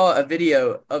 I saw a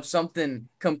video of something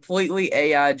completely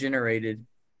AI generated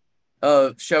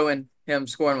of showing him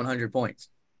scoring 100 points.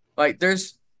 Like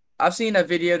I've seen a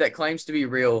video that claims to be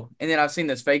real, and then I've seen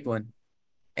this fake one.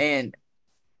 And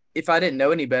if I didn't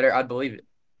know any better, I'd believe it.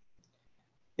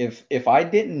 If I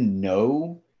didn't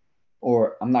know,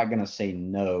 or I'm not gonna say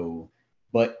no,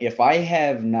 but if I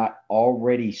have not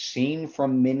already seen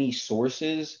from many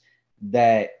sources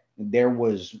that there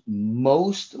was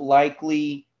most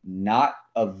likely not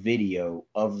a video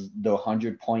of the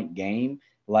 100-point game,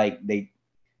 like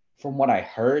from what I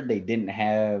heard, they didn't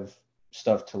have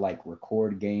stuff to like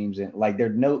record games, and like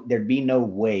there'd be no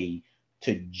way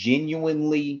to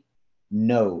genuinely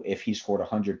know if he scored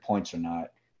 100 points or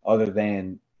not, other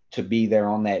than to be there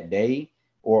on that day,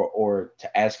 or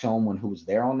to ask someone who was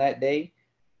there on that day.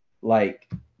 Like,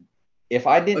 if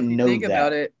I But if didn't you know think about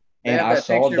that it, they and have I that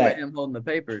saw picture with that him holding the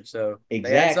paper, so they had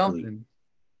exactly, something.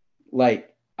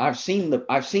 like I've seen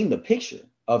the picture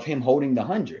of him holding the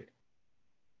 100.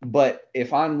 But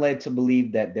if I'm led to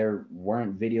believe that there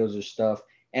weren't videos or stuff,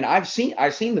 and I've seen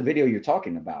the video you're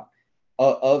talking about,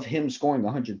 of him scoring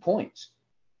 100 points,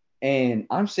 and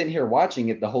I'm sitting here watching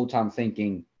it the whole time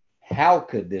thinking, how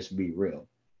could this be real?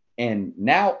 And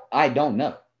now I don't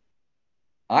know.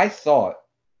 I thought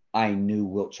I knew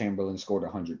Wilt Chamberlain scored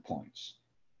 100 points.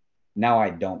 Now I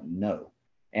don't know.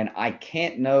 And I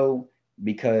can't know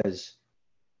because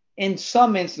in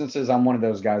some instances, I'm one of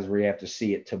those guys where you have to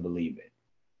see it to believe it.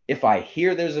 If I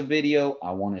hear there's a video,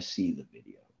 I want to see the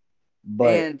video.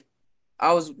 But And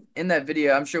I was in that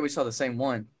video. I'm sure we saw the same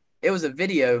one. It was a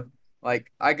video.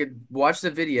 Like I could watch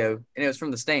the video, and it was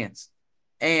from the stands,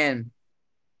 and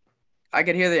I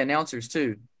could hear the announcers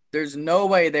too. There's no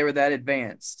way they were that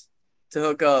advanced to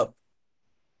hook up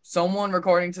someone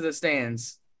recording to the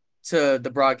stands to the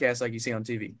broadcast like you see on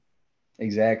TV.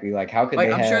 exactly, like how could Like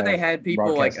they I'm sure they have had people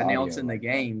like broadcast audio announcing the like that?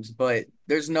 games, but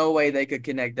there's no way they could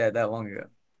connect that long ago.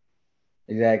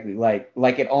 Exactly, like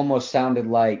it almost sounded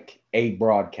like a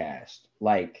broadcast,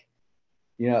 like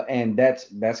and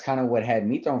that's kind of what had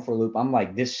me thrown for a loop. I'm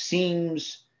like, this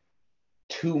seems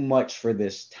too much for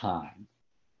this time,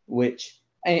 which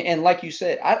and like you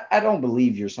said, I don't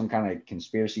believe you're some kind of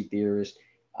conspiracy theorist.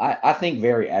 I think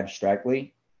very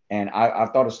abstractly, and I've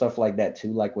thought of stuff like that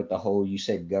too, like with the whole you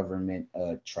said government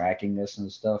tracking us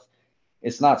and stuff.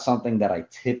 It's not something that I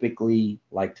typically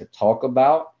like to talk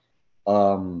about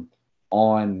um,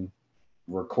 on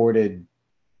recorded,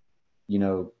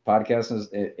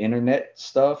 podcasts and internet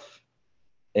stuff.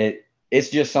 It's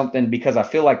just something because I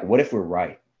feel like, what if we're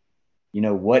right?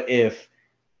 What if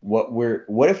what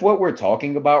we're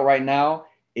talking about right now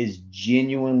is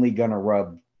genuinely gonna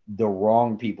rub the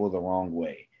wrong people the wrong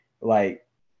way? Like,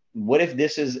 what if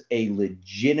this is a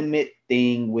legitimate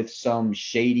thing with some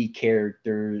shady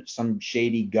character, some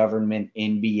shady government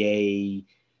NBA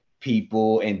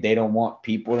people, and they don't want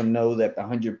people to know that the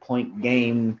 100-point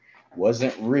game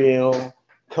wasn't real?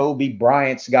 Kobe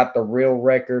Bryant's got the real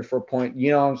record for point.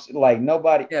 Like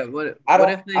nobody. Yeah, what I what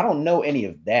don't. if I they don't know any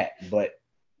of that, but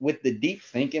with the deep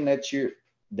thinking that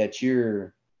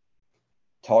you're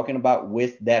talking about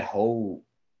with that whole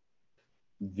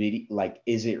video, like,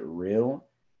 is it real?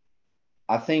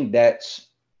 I think that's,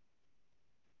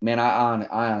 man. I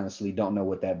honestly don't know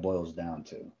what that boils down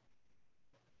to.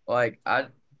 like I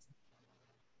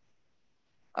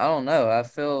don't know. I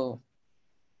feel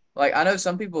like I know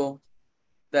some people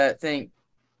that think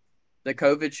the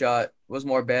COVID shot was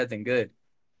more bad than good.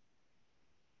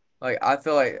 Like I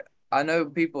feel like I know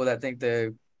people that think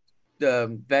the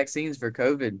the vaccines for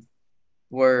COVID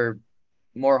were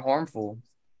more harmful.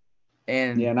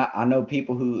 And Yeah, and I know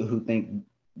people who think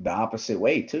the opposite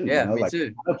way too. You yeah, know, me like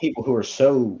too. I know people who are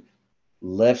so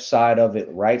left side of it,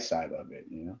 right side of it.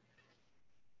 You know.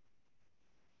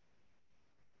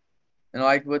 And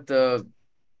like with the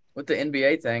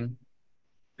NBA thing,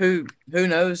 who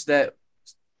knows that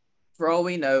for all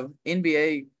we know,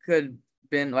 NBA could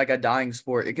been like a dying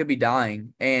sport. It could be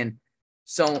dying. And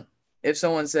so if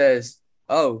someone says,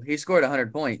 "Oh, he scored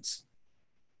 100 points."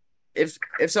 If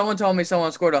someone told me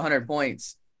someone scored 100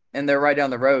 points and they're right down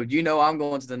the road, I'm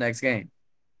going to the next game.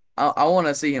 I want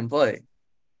to see him play.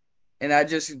 And that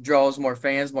just draws more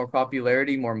fans, more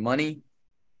popularity, more money.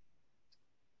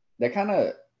 That kind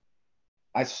of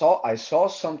I saw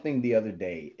something the other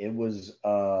day. It was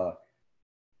on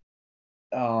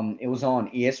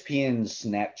ESPN's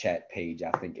Snapchat page,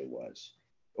 I think it was,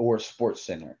 or Sports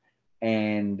Center,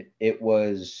 and it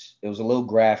was a little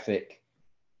graphic,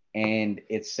 and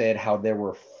it said how there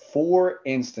were 4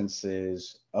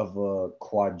 instances of a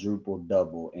quadruple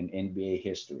double in NBA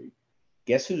history.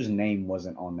 Guess whose name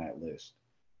wasn't on that list?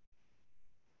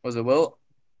 Was it Wilt?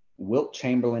 Wilt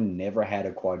Chamberlain never had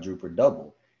a quadruple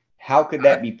double. How could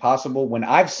that be possible when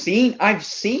I've seen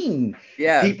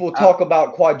Yeah, people talk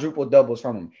about quadruple doubles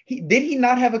from him? Did he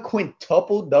not have a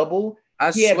quintuple double?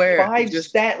 I He had swear. 5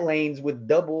 stat lanes with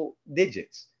double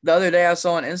digits. The other day I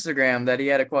saw on Instagram that he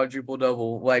had a quadruple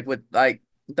double, like with like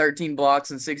 13 blocks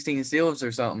and 16 steals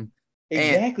or something. And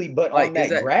Exactly, but like, on is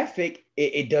that that graphic,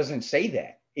 it doesn't say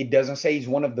that. It doesn't say he's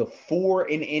one of the 4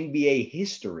 in NBA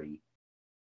history.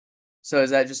 so? Is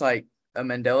that just like a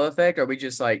Mandela effect? Are we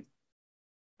just,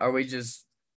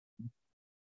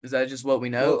 is that just what we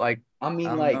know? Well, Like, I I mean,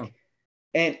 don't know. like,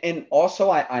 and also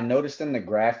I noticed in the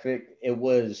graphic it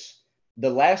was the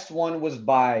last one was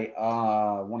by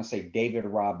I want to say David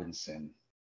Robinson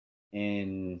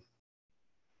in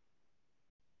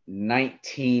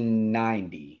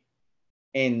 1990,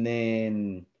 and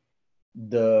then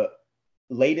the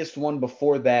latest one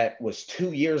before that was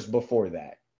 2 years before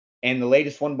that, and the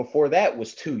latest one before that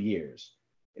was 2 years.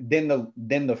 Then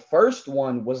the first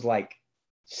one was like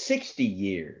 60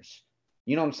 years.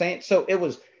 You know what I'm saying? So it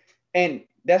was, and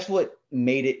that's what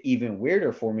made it even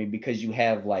weirder for me because you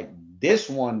have like this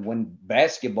one when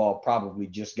basketball probably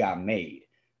just got made.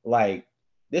 Like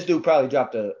this dude probably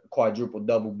dropped a quadruple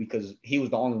double because he was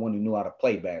the only one who knew how to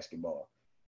play basketball.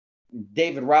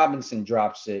 David Robinson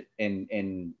drops it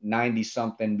in 90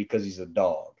 something because he's a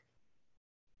dog.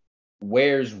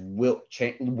 Where's Wilt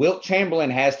Chamberlain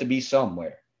has to be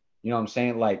somewhere. You know what I'm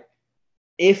saying? Like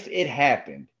if it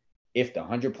happened, if the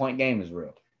 100-point game is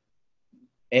real,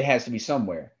 it has to be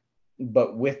somewhere.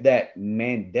 But with that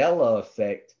Mandela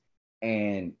effect,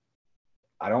 and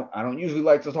I don't usually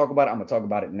like to talk about it, I'm gonna talk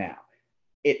about it now.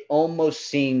 It almost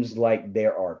seems like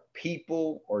there are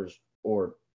people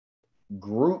or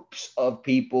groups of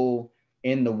people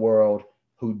in the world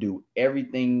who do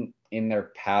everything in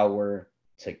their power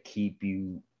to keep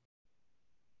you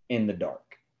in the dark.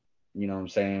 You know what I'm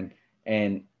saying?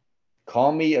 And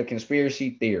call me a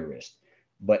conspiracy theorist,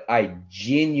 but I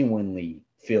genuinely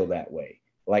feel that way.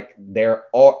 Like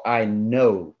I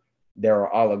know there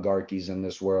are oligarchies in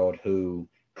this world who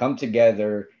come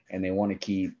together and they want to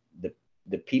keep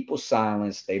the people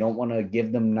silenced. They don't want to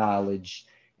give them knowledge,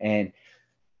 and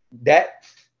that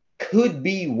could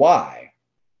be why.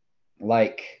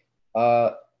 Like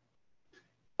uh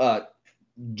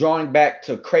drawing back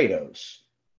to Kratos,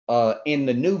 in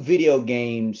the new video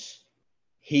games,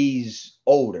 he's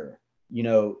older,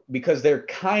 because they're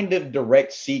kind of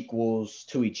direct sequels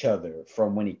to each other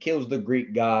from when he kills the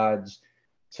Greek gods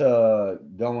to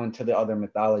going to the other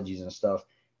mythologies and stuff.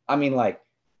 I mean, like,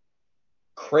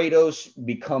 Kratos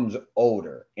becomes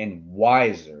older and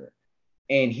wiser,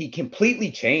 and he completely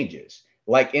changes.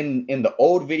 Like in the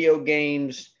old video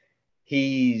games,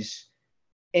 he's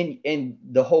and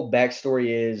the whole backstory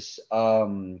is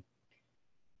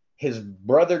his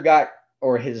brother got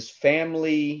or his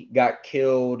family got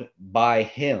killed by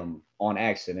him on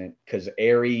accident because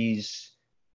Ares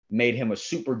made him a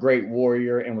super great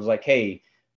warrior and was like, hey,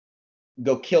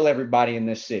 go kill everybody in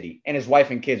this city. And his wife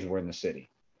and kids were in the city.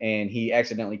 And he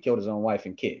accidentally killed his own wife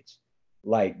and kids.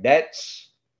 Like that's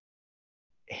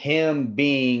him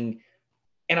being,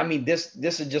 and I mean this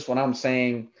is just what I'm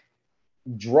saying.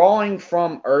 Drawing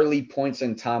from early points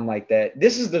in time like that,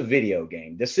 this is the video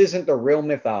game. This isn't the real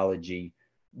mythology,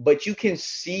 but you can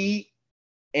see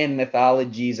in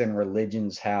mythologies and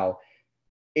religions how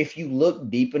if you look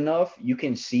deep enough, you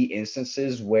can see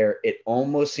instances where it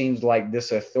almost seems like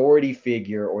this authority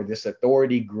figure or this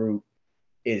authority group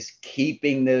is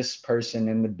keeping this person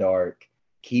in the dark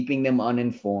keeping them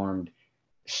uninformed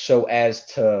so as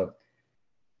to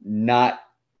not,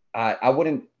 I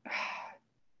wouldn't,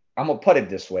 I'm gonna put it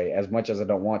this way as much as I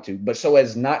don't want to, but so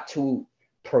as not to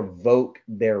provoke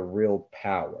their real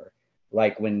power.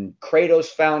 Like when Kratos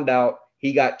found out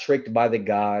he got tricked by the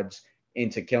gods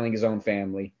into killing his own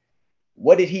family,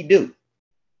 what did he do?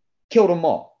 Killed them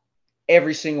all,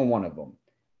 every single one of them.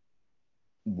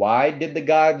 Why did the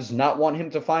gods not want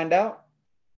him to find out?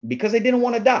 Because they didn't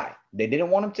want to die. They didn't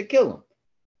want him to kill him.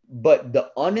 But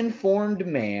the uninformed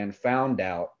man found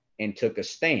out and took a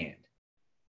stand.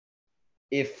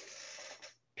 If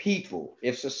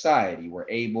society were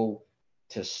able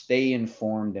to stay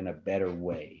informed in a better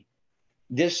way,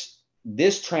 this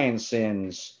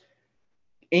transcends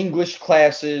English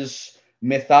classes,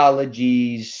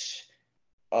 mythologies,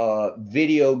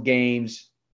 video games.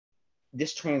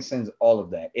 This transcends all of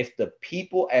that. If the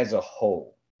people as a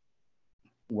whole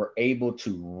were able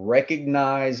to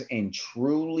recognize and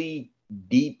truly,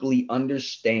 deeply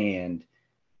understand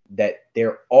that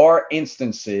there are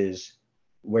instances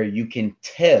where you can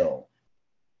tell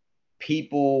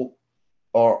people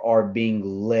are being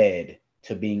led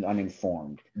to being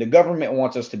uninformed. The government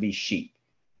wants us to be sheep.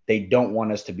 They don't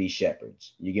want us to be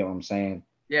shepherds. You get what I'm saying?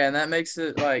 Yeah, and that makes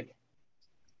it like,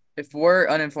 if we're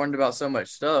uninformed about so much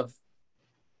stuff,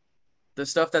 the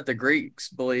stuff that the Greeks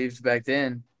believed back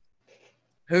then,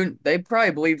 they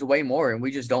probably believed way more, and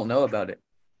we just don't know about it.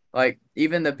 Like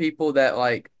even the people that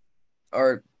like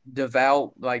are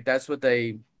devout, like that's what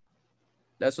they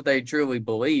truly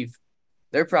believe.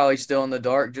 They're probably still in the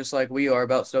dark, just like we are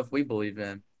about stuff we believe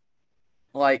in.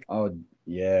 Like, Oh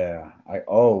yeah.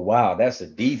 Oh wow, that's a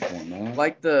deep one, man.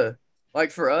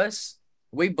 like for us,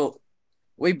 we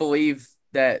believe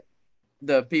that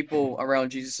the people around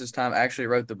Jesus' time actually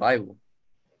wrote the Bible.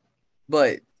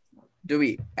 But do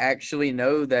we actually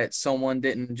know that someone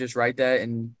didn't just write that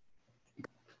and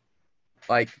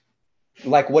like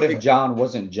What if John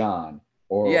wasn't John?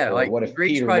 yeah, Or like what if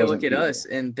Greeks Peter probably look wasn't at Peter? us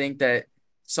and think that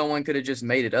someone could have just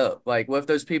made it up. Like, what if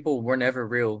those people were never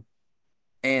real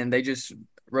and they just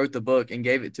wrote the book and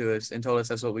gave it to us and told us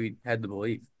that's what we had to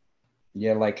believe?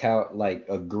 Yeah, like how like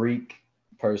a Greek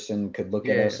person could look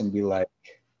at Yeah, us and be like,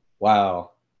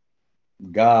 wow,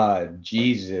 God,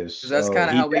 Jesus, because that's oh, kind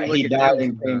of how we he look at died them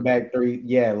and came sometimes. back three.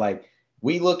 Yeah, like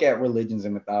we look at religions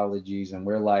and mythologies and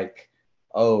we're like,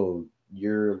 oh,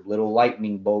 your little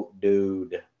lightning bolt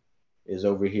dude is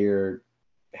over here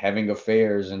having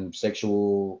affairs and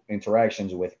sexual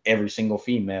interactions with every single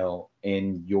female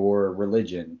in your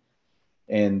religion.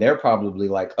 And they're probably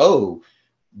like, oh,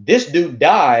 this dude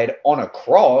died on a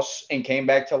cross and came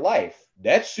back to life.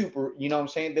 That's super, you know what I'm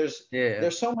saying? Yeah,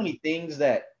 There's so many things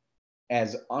that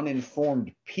as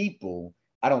uninformed people,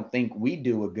 I don't think we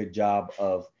do a good job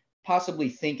of possibly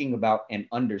thinking about and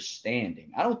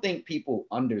understanding. I don't think people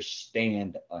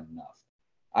understand enough.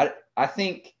 I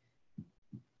think,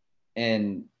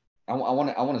 and I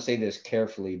want to say this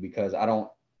carefully because I don't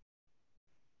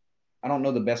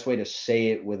know the best way to say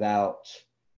it without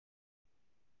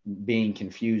being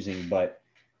confusing, but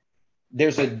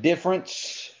there's a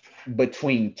difference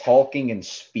between talking and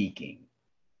speaking.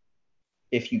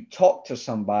 If you talk to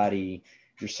somebody,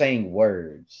 you're saying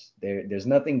words. There's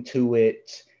nothing to it.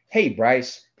 Hey,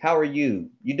 Bryce, how are you?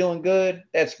 You doing good?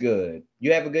 That's good.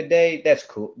 You have a good day? That's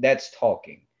cool. That's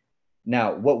talking.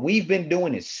 Now, what we've been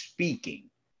doing is speaking.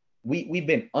 We've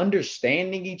been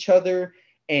understanding each other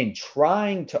and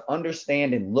trying to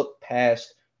understand and look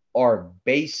past our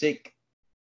basic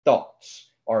thoughts,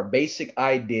 our basic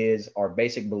ideas, our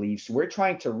basic beliefs. We're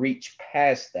trying to reach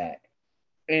past that.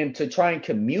 And to try and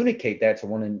communicate that to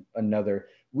one another,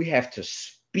 we have to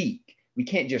speak. We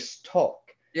can't just talk.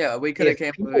 yeah, we could have If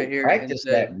came over people here and practice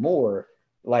that said, more,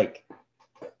 like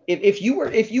if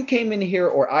you came in here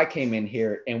or I came in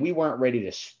here and we weren't ready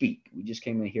to speak, we just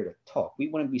came in here to talk, we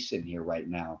wouldn't be sitting here right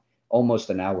now, almost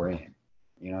an hour in,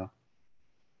 you know?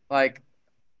 like,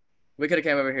 we could have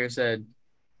came over here and said,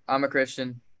 I'm a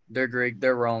Christian, they're Greek,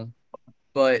 they're wrong,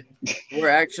 but we're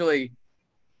actually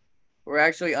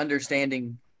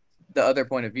understanding the other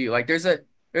point of view. Like there's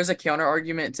a counter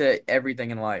argument to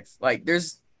everything in life. Like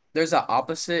there's an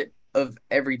opposite of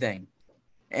everything.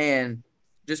 And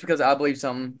just because I believe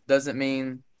something doesn't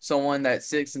mean someone that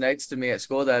sits next to me at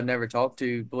school that I've never talked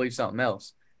to believes something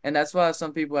else. And that's why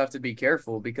some people have to be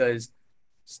careful because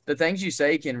the things you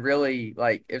say can really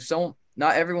like if someone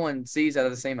not everyone sees out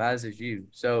of the same eyes as you.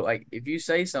 So like if you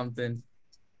say something,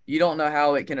 you don't know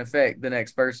how it can affect the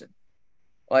next person.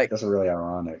 Like That's really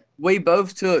ironic. we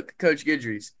both took Coach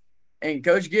Guidry's, and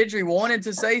Coach Guidry wanted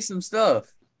to say some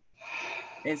stuff,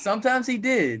 and sometimes he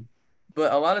did,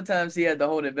 but a lot of times he had to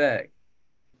hold it back.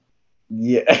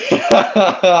 Yeah.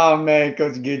 Oh man,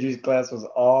 Coach Guidry's class was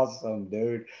awesome,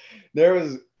 dude. There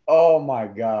was, oh my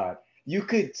God. You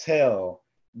could tell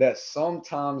that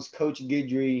sometimes Coach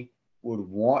Guidry would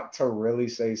want to really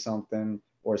say something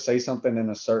or say something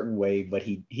in a certain way, but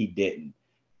he didn't.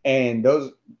 And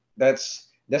that's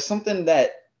something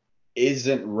that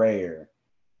isn't rare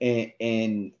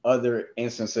in other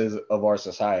instances of our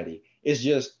society. It's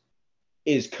just,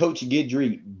 is Coach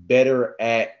Guidry better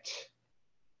at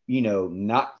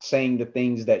not saying the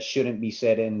things that shouldn't be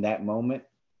said in that moment?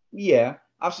 Yeah,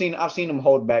 I've seen him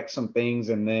hold back some things,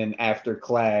 and then after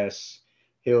class,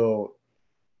 he'll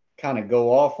kind of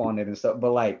go off on it and stuff.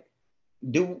 But like,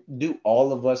 do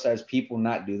all of us as people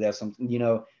not do that?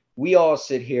 Something, we all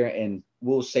sit here and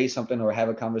we'll say something or have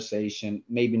a conversation,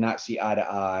 maybe not see eye to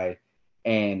eye,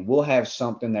 and we'll have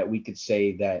something that we could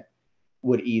say that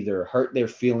would either hurt their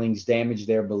feelings, damage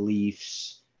their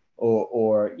beliefs,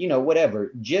 or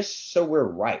whatever, just so we're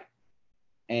right.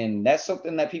 And that's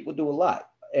something that people do a lot.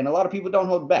 And a lot of people don't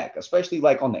hold back, especially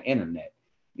like on the internet.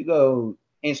 You go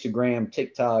Instagram,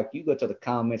 TikTok, you go to the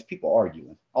comments, people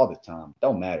arguing all the time.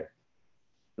 Don't matter.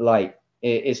 Like,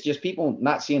 it's just people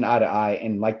not seeing eye to eye,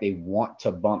 and like they want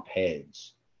to bump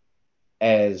heads,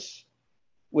 as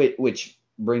which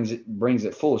brings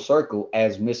it full circle.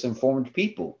 As misinformed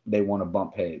people, they want to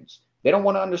bump heads. They don't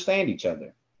want to understand each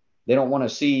other. They don't want to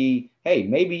see, hey,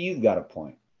 maybe you've got a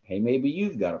point. Hey, maybe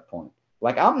you've got a point.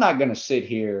 Like, I'm not going to sit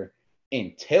here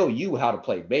and tell you how to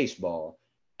play baseball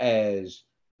as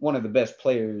one of the best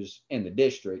players in the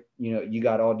district. You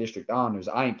got all district honors.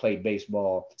 I ain't played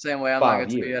baseball Same way I'm not going 5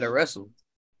 to tell you how to years. wrestle.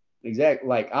 Exactly.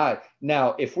 Like,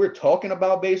 now, if we're talking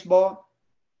about baseball,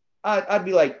 I'd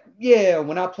be like, yeah,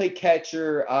 when I play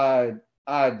catcher,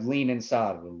 I'd lean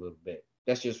inside a little bit.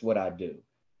 That's just what I do.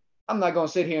 I'm not gonna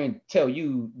sit here and tell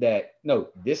you that no,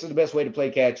 this is the best way to play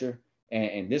catcher,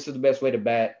 and this is the best way to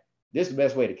bat. This is the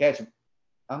best way to catch him.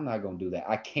 I'm not gonna do that.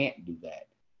 I can't do that.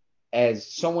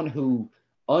 As someone who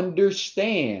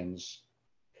understands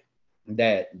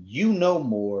that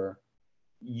more,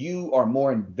 you are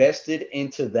more invested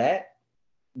into that.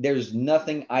 There's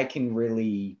nothing I can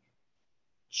really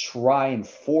try and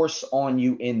force on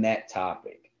you in that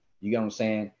topic. You get what I'm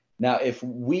saying? Now, if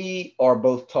we are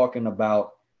both talking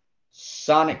about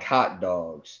Sonic hot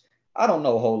dogs, I don't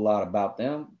know a whole lot about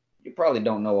them. You probably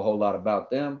don't know a whole lot about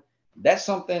them. That's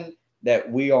something that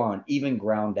we are on even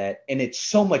ground at. And it's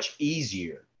so much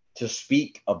easier to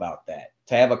speak about that,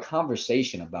 to have a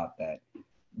conversation about that.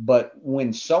 But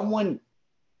when someone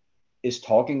is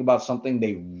talking about something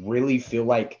they really feel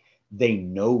like they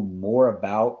know more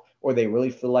about, or they really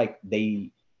feel like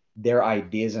their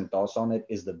ideas and thoughts on it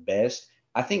is the best,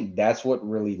 I think that's what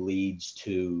really leads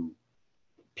to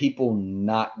people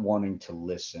not wanting to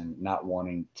listen, not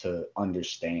wanting to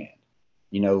understand.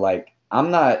 Like, I'm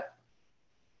not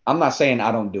saying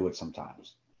I don't do it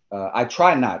sometimes. I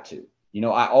try not to.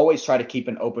 I always try to keep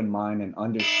an open mind and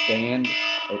understand.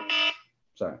 Oh,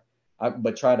 sorry.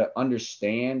 But try to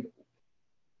understand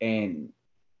and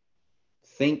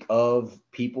think of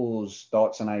people's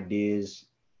thoughts and ideas,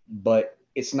 but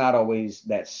it's not always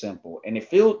that simple. And it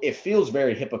feels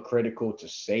very hypocritical to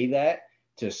say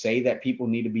that people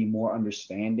need to be more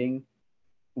understanding,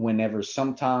 whenever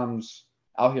sometimes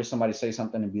I'll hear somebody say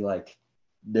something and be like,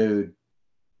 dude,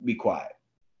 be quiet,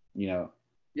 you know?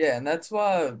 Yeah, and that's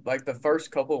why like the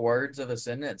first couple words of a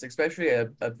sentence, especially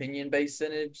a opinion-based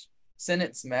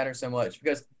sentence matter so much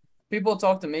because people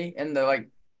talk to me and they're like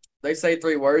they say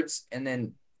three words and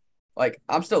then like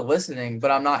I'm still listening,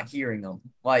 but I'm not hearing them.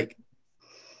 Like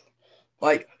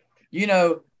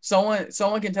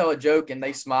someone can tell a joke and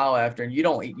they smile after and you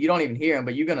don't even hear them,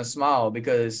 but you're gonna smile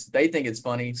because they think it's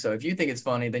funny. So if you think it's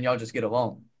funny, then y'all just get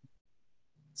along.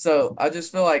 So I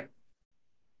just feel like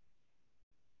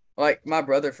my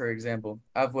brother, for example,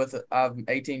 I'm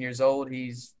 18 years old.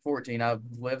 He's 14. I've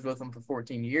lived with him for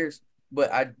 14 years,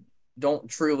 but I don't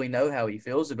truly know how he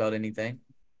feels about anything.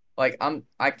 Like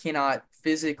I cannot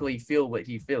physically feel what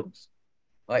he feels.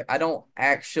 Like I don't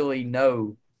actually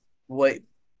know what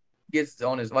gets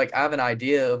on his like I have an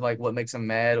idea of like what makes him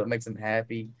mad, what makes him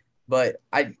happy, but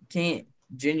I can't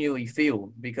genuinely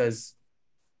feel because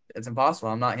it's impossible.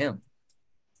 I'm not him.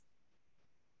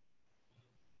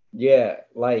 Yeah,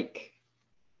 like,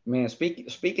 man,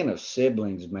 speaking of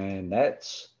siblings, man, that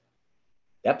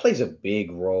plays a big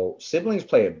role. Siblings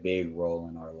play a big role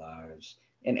in our lives,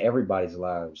 in everybody's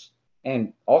lives.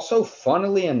 And also,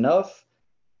 funnily enough,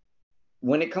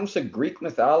 when it comes to Greek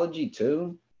mythology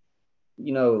too,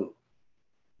 you know,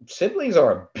 siblings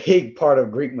are a big part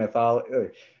of Greek mythology.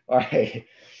 All right.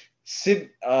 Sib-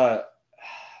 uh,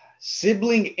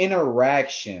 Sibling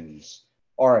interactions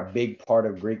are a big part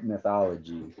of Greek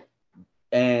mythology.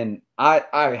 And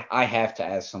I have to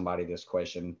ask somebody this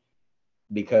question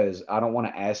because I don't want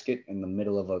to ask it in the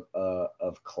middle of a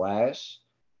of class.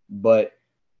 But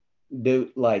do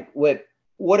like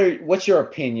what's your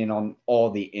opinion on all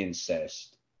the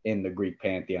incest in the Greek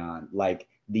pantheon? Like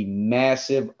the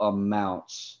massive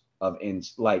amounts of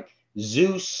like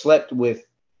Zeus slept with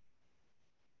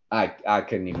I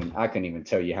couldn't even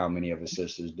tell you how many of his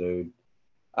sisters, dude.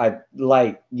 I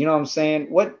like, you know what I'm saying?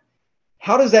 What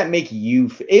how does that make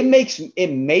you it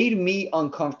made me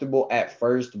uncomfortable at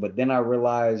first, but then I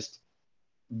realized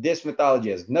this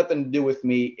mythology has nothing to do with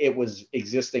me. It was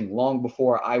existing long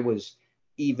before I was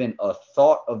even a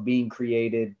thought of being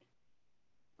created.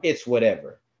 It's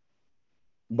whatever.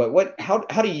 But how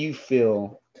do you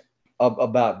feel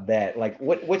about that? Like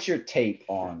what's your take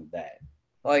on that?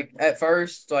 Like at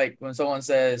first, like when someone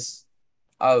says,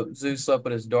 "Oh, Zeus slept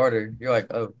with his daughter," you're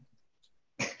like, "Oh,"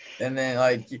 and then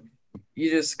like you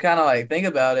just kind of like think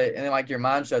about it, and then like your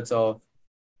mind shuts off.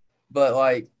 But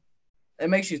like it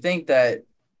makes you think that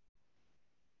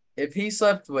if he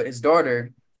slept with his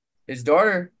daughter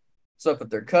slept with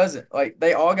their cousin. Like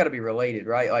they all got to be related,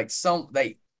 right? Like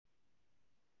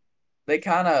they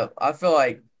kind of. I feel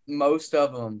like most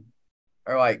of them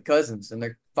are like cousins, and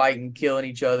they're fighting, killing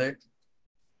each other.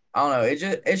 I don't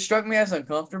know. It struck me as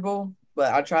uncomfortable,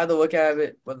 but I tried to look at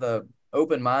it with a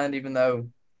open mind, even though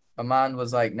my mind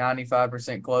was like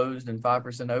 95% closed and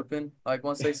 5% open. Like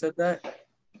once they said that,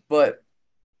 but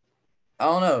I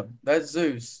don't know. That's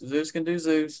Zeus. Zeus can do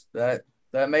Zeus. That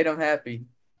made him happy.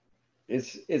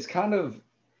 It's kind of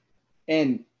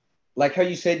and like how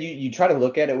you said you try to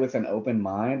look at it with an open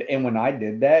mind. And when I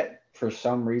did that, for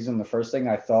some reason, the first thing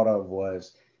I thought of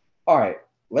was, all right,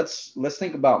 let's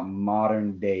think about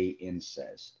modern day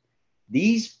incest.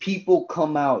 These people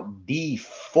come out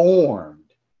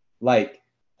deformed, like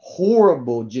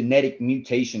horrible genetic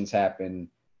mutations happen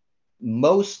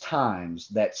most times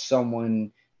that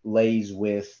someone lays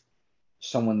with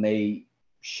someone they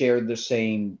shared the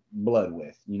same blood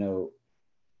with. You know,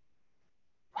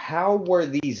 how were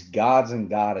these gods and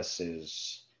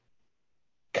goddesses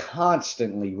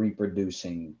constantly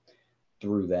reproducing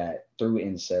through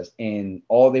incest, and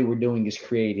all they were doing is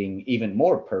creating even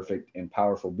more perfect and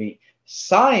powerful being?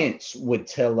 Science would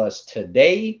tell us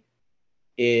today,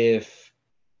 if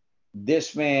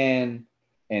this man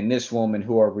and this woman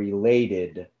who are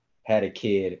related had a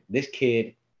kid, this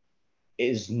kid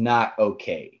is not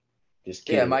okay. This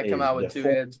Yeah, it kid might come is out with two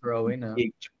deformed. heads, bro. We know.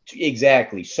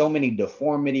 Exactly, so many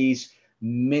deformities,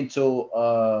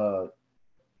 mental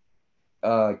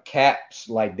caps,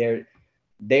 like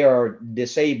they are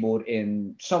disabled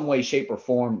in some way, shape, or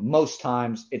form. Most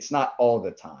times, it's not all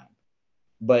the time,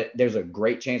 but there's a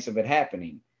great chance of it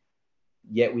happening.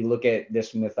 Yet we look at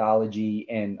this mythology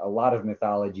and a lot of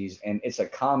mythologies, and it's a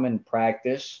common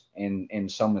practice in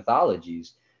some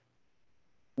mythologies.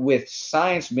 With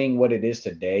science being what it is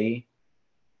today,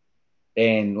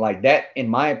 and like that, in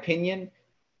my opinion,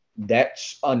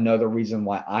 that's another reason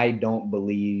why I don't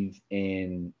believe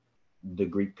in the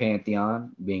Greek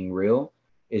pantheon being real,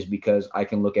 is because I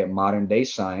can look at modern day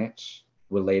science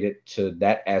related to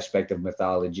that aspect of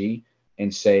mythology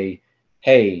and say,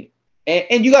 hey,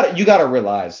 and you gotta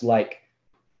realize, like,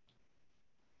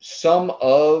 some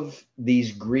of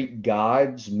these Greek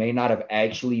gods may not have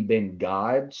actually been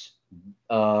gods.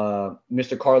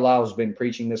 Mr. Carlisle's been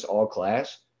preaching this all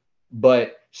class,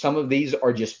 but some of these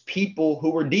are just people who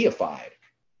were deified.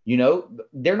 You know,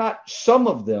 they're not, some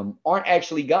of them aren't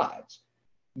actually gods.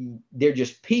 They're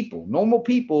just people, normal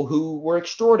people who were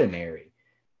extraordinary.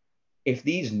 If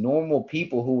these normal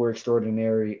people who were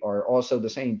extraordinary are also the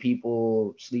same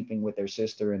people sleeping with their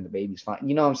sister and the baby's fine,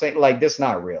 you know what I'm saying? Like, that's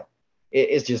not real.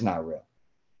 It's just not real.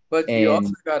 But you also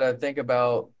And gotta think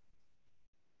about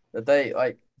that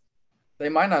they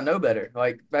might not know better.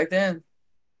 Like back then,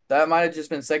 that might have just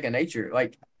been second nature.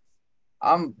 Like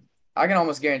I'm I can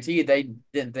almost guarantee you they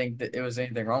didn't think that it was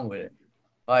anything wrong with it.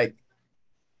 Like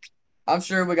I'm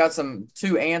sure we got some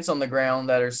two ants on the ground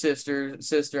that are sister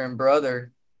and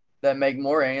brother that make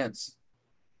more ants.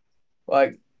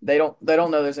 Like they don't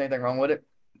know there's anything wrong with it.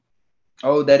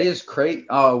 oh, that is crazy.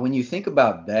 Oh, when you think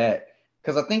about that,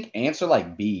 because I think ants are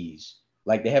like bees.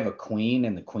 Like, they have a queen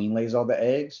and the queen lays all the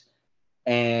eggs.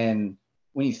 And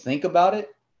when you think about it,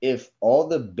 if all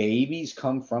the babies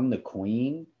come from the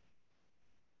queen,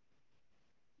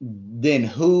 then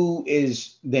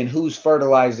who's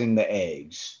fertilizing the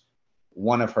eggs?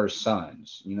 One of her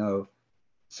sons, you know.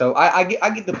 So I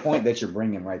get the point that you're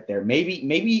bringing right there.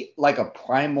 Maybe like a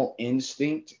primal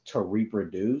instinct to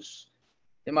reproduce.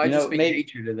 It You might just know, be maybe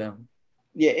nature to them.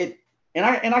 yeah.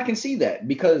 I can see that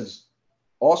because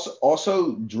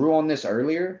also drew on this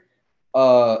earlier.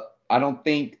 I don't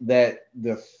think that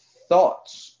the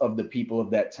thoughts of the people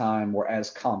of that time were as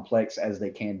complex as they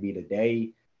can be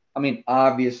today. I mean,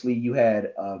 obviously, you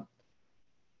had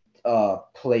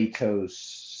Plato,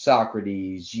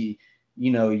 Socrates.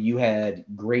 You had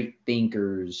great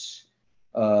thinkers,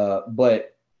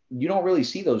 but you don't really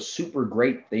see those super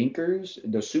great thinkers,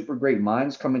 those super great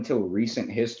minds come until recent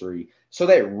history. So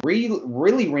that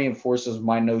really reinforces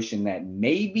my notion that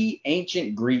maybe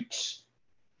ancient Greeks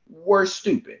were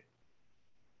stupid.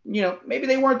 Maybe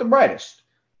they weren't the brightest.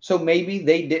 So maybe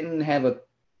they didn't have a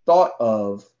thought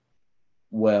of,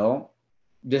 well,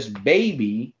 this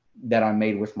baby that I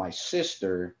made with my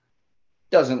sister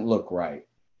doesn't look right.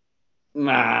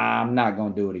 Nah, I'm not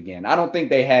gonna do it again. I don't think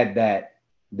they had that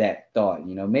thought.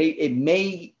 It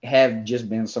may have just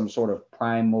been some sort of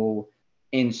primal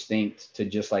instinct to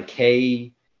just like,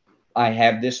 hey, I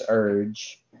have this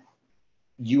urge.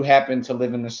 You happen to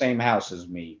live in the same house as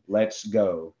me. Let's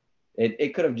go.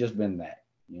 It could have just been that.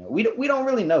 We don't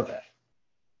really know that.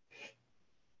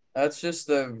 That's just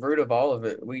the root of all of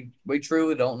it. We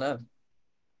truly don't know.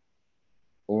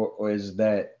 Or is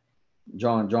that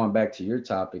drawing back to your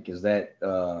topic, is that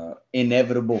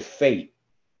inevitable fate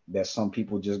that some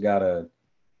people just gotta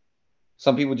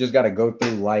go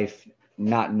through life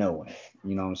not knowing.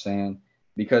 You know what I'm saying?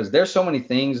 Because there's so many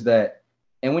things that,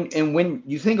 and when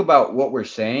you think about what we're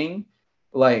saying,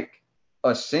 like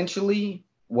essentially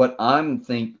when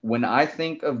I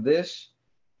think of this,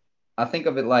 I think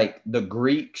of it like the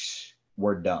Greeks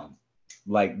were dumb.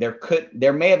 Like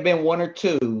there may have been one or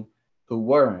two who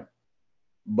weren't,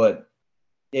 but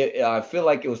I feel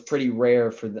like it was pretty rare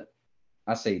for the.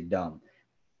 I say dumb.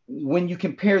 When you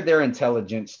compare their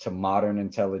intelligence to modern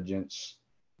intelligence,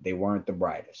 they weren't the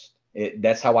brightest.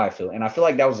 That's how I feel, and I feel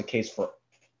like that was the case for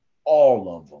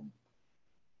all of them.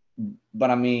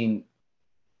 But I mean,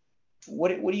 what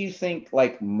do you think?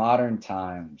 Like modern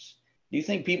times, do you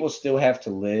think people still have to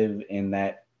live in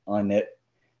that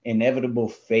inevitable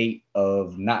fate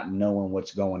of not knowing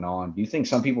what's going on? Do you think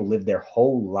some people live their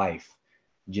whole life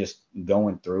just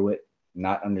going through it,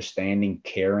 not understanding,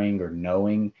 caring, or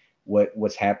knowing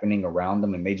what's happening around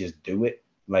them, and they just do it?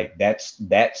 Like that's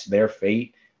their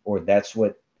fate, or that's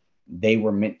what they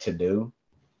were meant to do.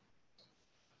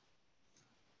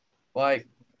 Like,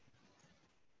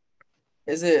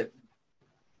 is it?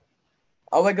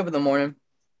 I'll wake up in the morning.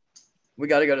 We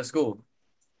got to go to school.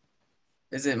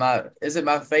 Is it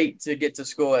my fate to get to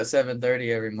school at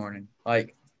 7:30 every morning?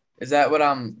 Like, is that what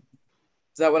I'm?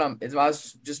 Is I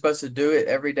just supposed to do it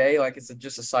every day? Like, it's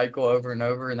just a cycle over and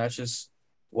over, and that's just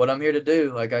what I'm here to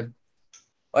do. Like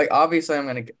obviously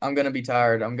I'm gonna be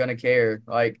tired. I'm gonna care.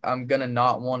 Like, I'm gonna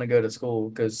not want to go to school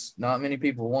because not many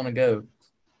people want to go,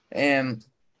 and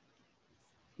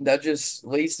that just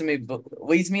leads me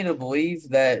to believe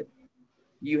that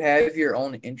you have your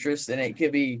own interest, and it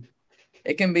can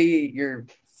be your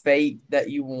fate that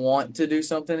you want to do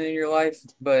something in your life,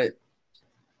 but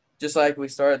just like we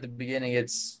started at the beginning,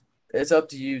 it's up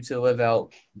to you to live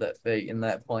out that fate and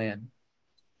that plan.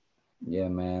 Yeah,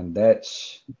 man,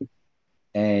 that's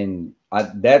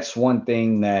one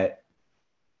thing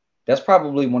that's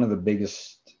probably one of the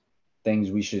biggest things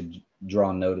we should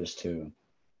draw notice to,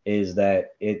 is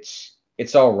that it's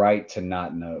all right to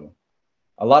not know.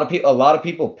 A lot of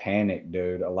people panic,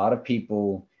 dude. A lot of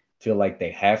people feel like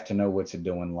they have to know what to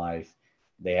do in life.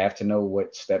 They have to know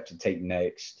what step to take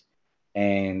next.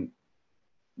 And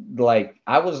like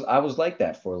I was like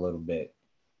that for a little bit.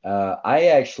 I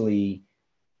actually,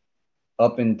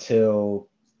 up until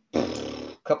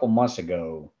a couple months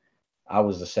ago, I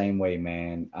was the same way,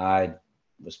 man. I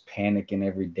was panicking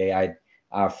every day.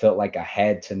 I felt like I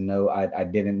had to know. I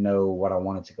didn't know what I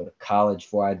wanted to go to college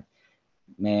for.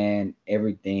 Man,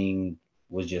 everything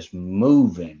was just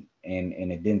moving, and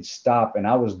it didn't stop. And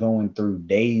I was going through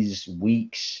days,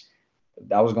 weeks,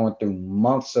 I was going through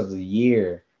months of the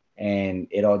year, and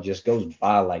it all just goes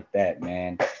by like that,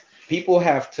 man. People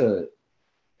have to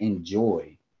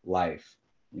enjoy life.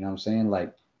 You know what I'm saying?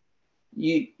 Like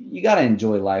you got to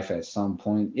enjoy life at some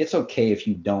point. It's okay if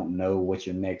you don't know what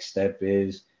your next step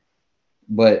is,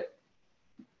 but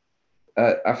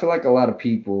I feel like a lot of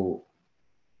people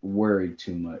worry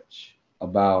too much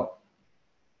about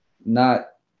not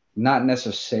not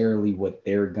necessarily what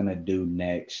they're gonna do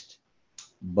next,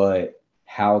 but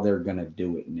how they're gonna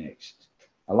do it next.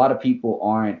 A lot of people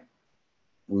aren't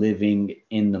living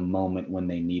in the moment when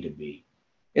they need to be.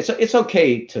 It's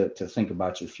okay to think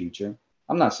about your future.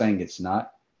 I'm not saying it's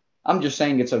not. I'm just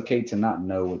saying it's okay to not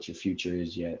know what your future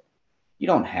is yet. You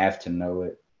don't have to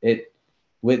know it.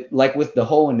 with the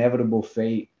whole inevitable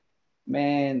fate,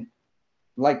 man,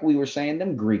 like we were saying,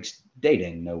 them Greeks, they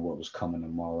didn't know what was coming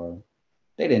tomorrow.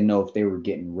 They didn't know if they were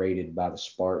getting raided by the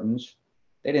Spartans.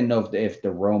 They didn't know if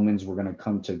the Romans were going to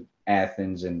come to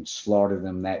Athens and slaughter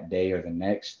them that day or the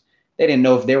next. They didn't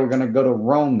know if they were going to go to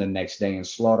Rome the next day and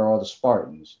slaughter all the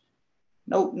Spartans.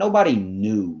 No, nobody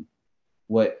knew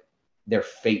what their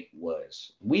fate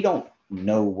was. We don't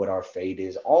know what our fate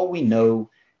is. All we know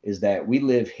is that we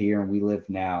live here and we live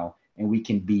now, and we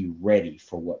can be ready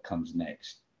for what comes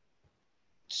next.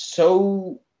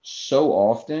 So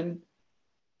often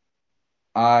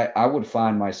I would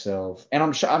find myself, and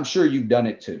I'm sure you've done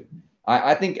it too.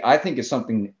 I think it's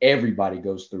something everybody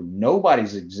goes through.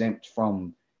 Nobody's exempt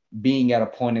from being at a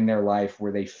point in their life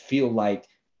where they feel like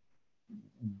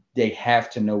they have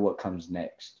to know what comes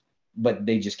next, but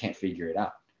they just can't figure it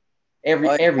out.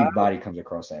 Like Everybody comes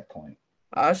across that point.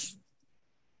 I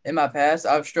in my past,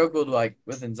 I've struggled like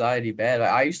with anxiety bad.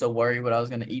 Like, I used to worry what I was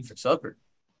gonna eat for supper.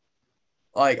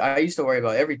 Like I used to worry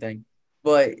about everything,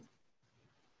 but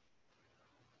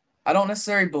I don't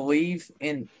necessarily believe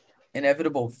in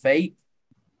inevitable fate.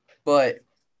 But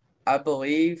I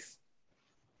believe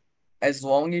as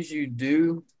long as you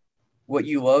do what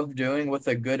you love doing with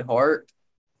a good heart,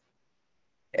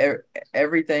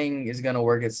 everything is gonna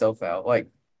work itself out. Like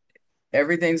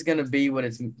everything's gonna be what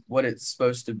it's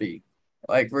supposed to be.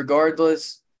 Like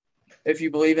regardless if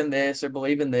you believe in this or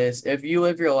believe in this, if you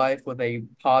live your life with a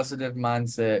positive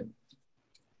mindset,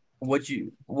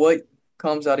 what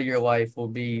comes out of your life will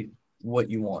be what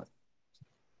you want.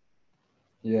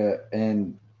 Yeah,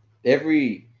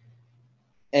 every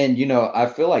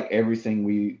I feel like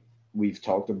everything we've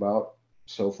talked about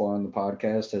so far in the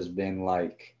podcast has been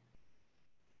like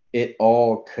it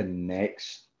all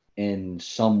connects in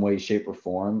some way, shape, or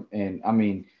form. And I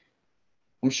mean,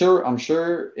 I'm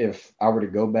sure if I were to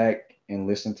go back and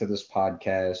listen to this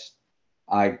podcast,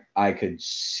 I could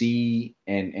see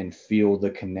and feel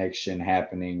the connection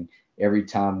happening every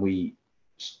time we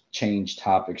change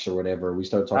topics or whatever. We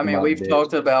start I talking mean, about we've this.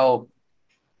 talked about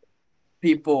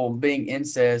people being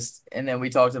incest, and then we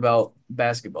talked about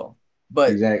basketball,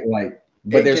 but Exactly. Like,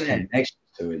 but it there's can, connections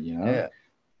to it, you know? yeah.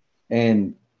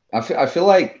 And I feel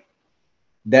like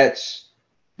that's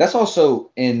that's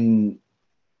also in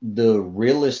the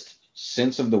realist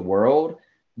sense of the world,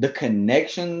 the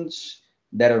connections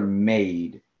that are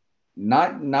made,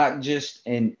 not just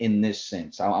in this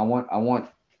sense. I want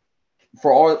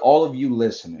for all of you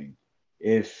listening,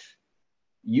 if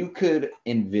you could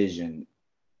envision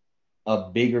a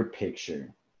bigger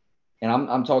picture, and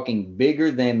I'm talking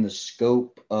bigger than the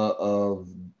scope of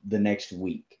the next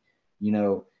week. You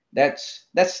know,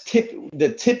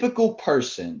 the typical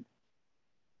person,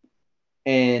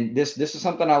 and this is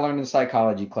something I learned in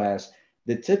psychology class.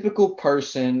 The typical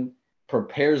person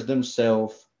prepares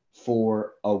themselves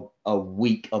for a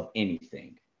week of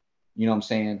anything. You know what I'm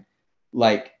saying?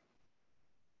 Like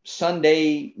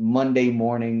Sunday, Monday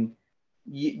morning,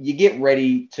 you get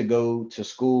ready to go to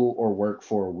school or work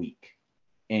for a week,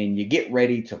 and you get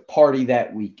ready to party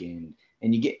that weekend,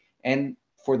 and and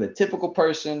for the typical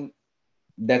person,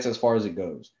 that's as far as it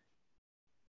goes.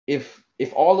 If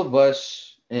all of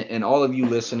us and all of you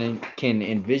listening can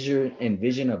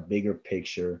envision a bigger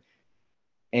picture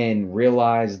and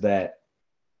realize that,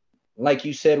 like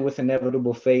you said, with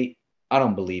inevitable fate, I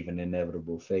don't believe in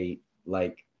inevitable fate.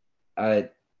 Like I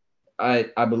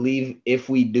I believe if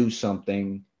we do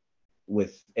something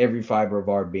with every fiber of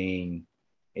our being,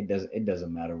 it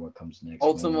doesn't matter what comes next, man.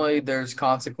 Ultimately, there's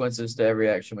consequences to every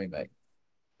action we make.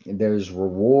 There's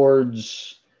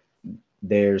rewards,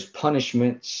 there's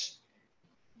punishments.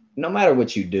 No matter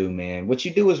what you do, man, what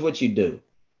you do is what you do.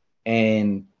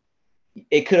 And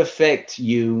it could affect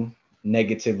you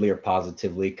negatively or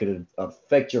positively. It could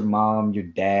affect your mom, your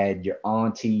dad, your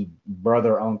auntie,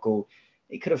 brother, uncle.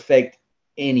 It could affect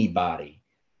anybody.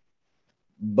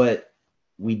 But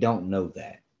we don't know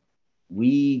that.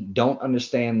 We don't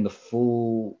understand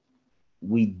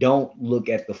we don't look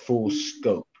at the full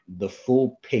scope, the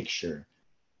full picture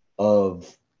of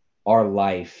our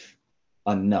life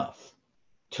enough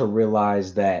to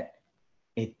realize that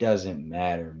it doesn't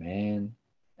matter, man.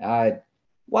 I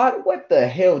what the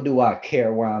hell do I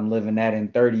care where I'm living at in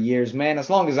 30 years, man? As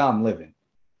long as I'm living.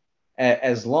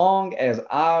 As long as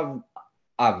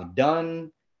I've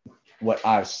done what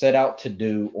I've set out to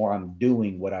do, or I'm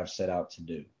doing what I've set out to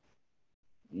do.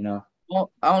 You know?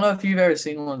 Well, I don't know if you've ever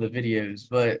seen one of the videos,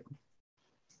 but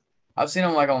I've seen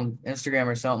them like on Instagram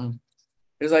or something.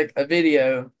 There's like a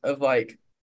video of like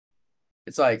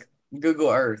it's like Google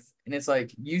Earth, and it's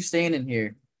like you standing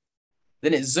here.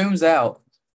 Then it zooms out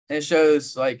and it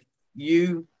shows like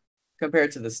you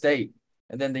compared to the state,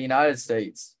 and then the United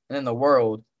States, and then the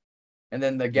world, and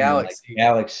then the And then like galaxy,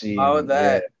 galaxy all of and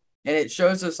yeah. that. And it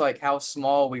shows us like how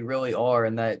small we really are,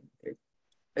 and that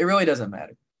it really doesn't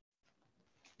matter.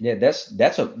 Yeah,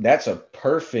 that's a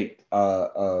perfect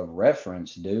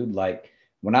reference, dude. Like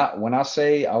when I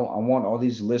say I want all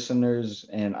these listeners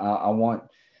and I want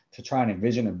to try and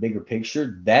envision a bigger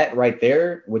picture, that right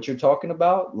there, what you're talking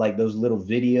about, like those little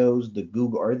videos, the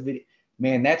Google Earth video,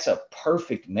 man, that's a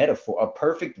perfect metaphor, a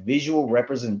perfect visual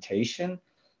representation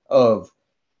of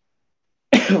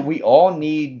we all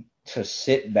need to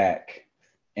sit back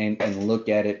and look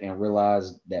at it and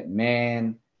realize that,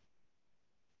 man,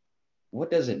 what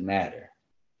does it matter?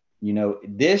 You know,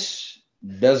 this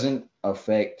doesn't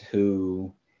affect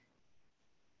who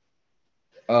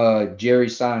Jerry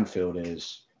Seinfeld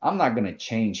is. I'm not gonna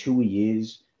change who he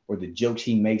is or the jokes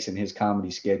he makes in his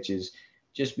comedy sketches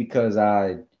just because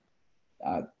I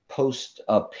post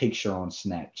a picture on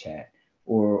Snapchat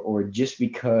or just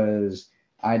because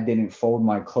I didn't fold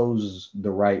my clothes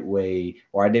the right way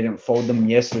or I didn't fold them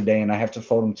yesterday and I have to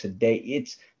fold them today.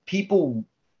 It's people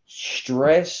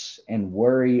stress and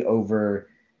worry over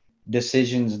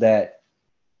decisions that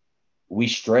we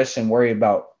stress and worry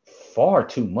about far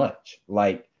too much.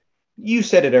 Like you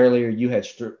said it earlier, you had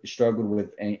struggled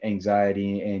with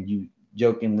anxiety, and you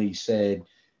jokingly said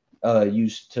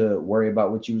used to worry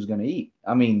about what you was going to eat.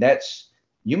 I mean, that's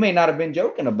you may not have been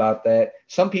joking about that.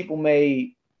 Some people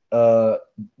may uh,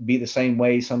 be the same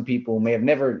way. Some people may have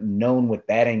never known what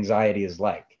that anxiety is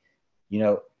like, you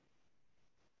know.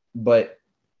 But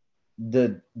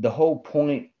the whole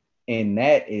point in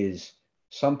that is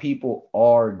some people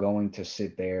are going to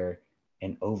sit there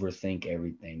and overthink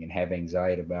everything and have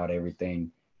anxiety about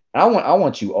everything. I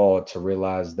want you all to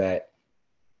realize that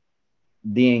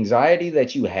the anxiety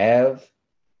that you have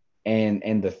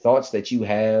and the thoughts that you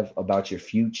have about your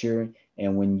future,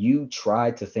 and when you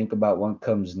try to think about what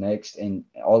comes next and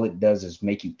all it does is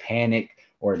make you panic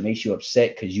or it makes you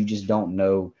upset because you just don't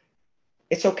know,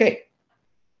 it's okay.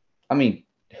 I mean,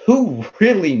 who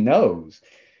really knows?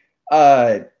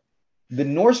 uh the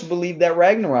Norse believe that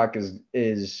Ragnarok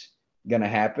is gonna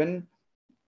happen.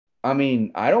 I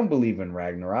mean, I don't believe in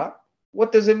Ragnarok.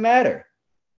 What does it matter?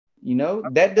 You know,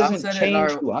 that I doesn't said it in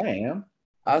change our who I am.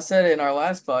 I said it in our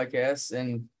last podcast,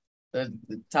 and the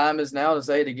time is now to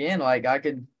say it again. Like I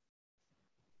could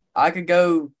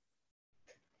go.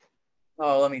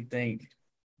 Oh, let me think.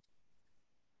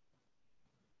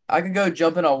 I could go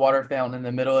jump in a water fountain in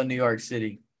the middle of New York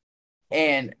City,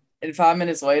 and 5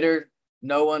 minutes later,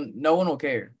 no one will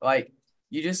care. Like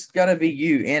you just gotta be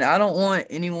you. And I don't want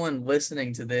anyone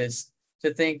listening to this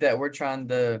to think that we're trying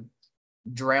to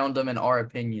drown them in our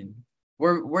opinion.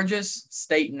 We're just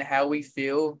stating how we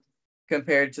feel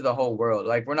compared to the whole world.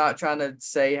 Like we're not trying to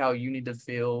say how you need to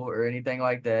feel or anything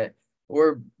like that.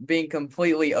 We're being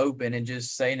completely open and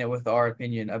just saying it with our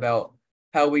opinion about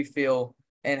how we feel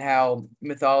and how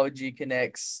mythology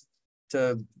connects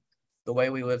to the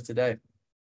way we live today.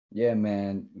 Yeah,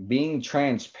 man. Being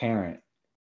transparent,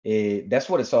 that's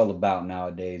what it's all about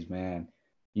nowadays, man.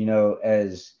 You know,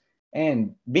 as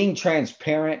and being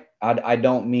transparent, I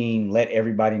don't mean let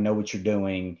everybody know what you're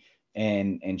doing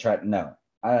and try to no.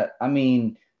 I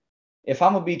mean, if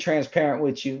I'm gonna be transparent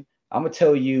with you, I'm gonna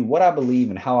tell you what I believe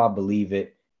and how I believe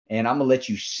it, and I'm gonna let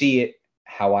you see it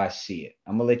how I see it.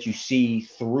 I'm gonna let you see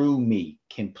through me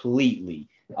completely.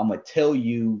 I'm gonna tell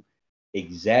you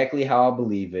exactly how I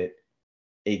believe it,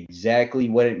 exactly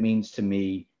what it means to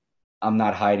me. I'm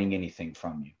not hiding anything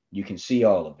from you. You can see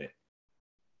all of it.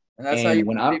 And that's how you And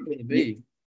when want I'm people to yeah, be.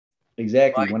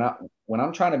 exactly Like when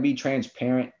I'm trying to be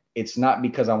transparent, it's not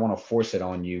because I want to force it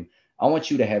on you. I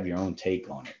want you to have your own take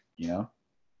on it, you know?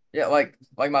 yeah, like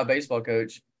my baseball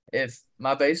coach. If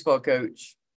my baseball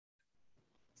coach,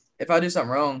 if I do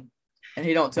something wrong and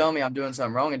he don't tell me I'm doing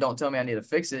something wrong and don't tell me I need to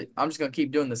fix it, I'm just gonna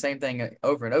keep doing the same thing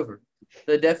over and over.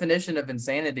 The definition of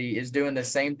insanity is doing the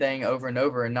same thing over and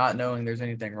over and not knowing there's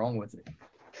anything wrong with it.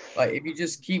 Like if you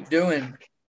just keep doing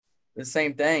the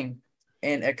same thing,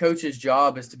 and a coach's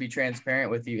job is to be transparent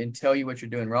with you and tell you what you're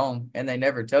doing wrong, and they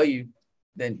never tell you,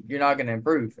 then you're not going to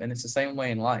improve. And it's the same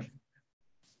way in life.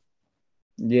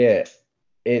 Yeah,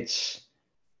 it's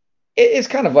it's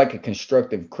kind of like a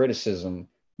constructive criticism,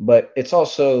 but it's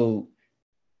also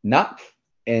not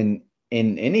in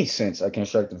any sense a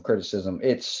constructive criticism.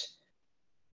 It's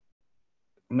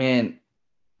man,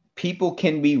 people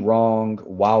can be wrong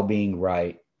while being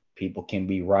right. People can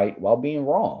be right while being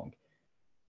wrong.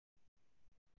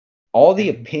 All the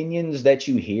And opinions that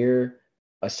you hear,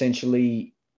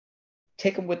 essentially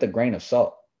take them with a grain of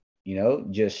salt. You know,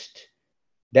 just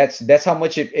that's how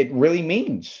much it really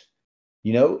means.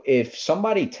 You know, if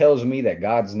somebody tells me that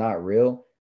God's not real,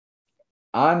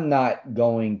 I'm not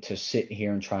going to sit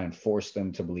here and try and force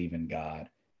them to believe in God.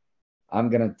 I'm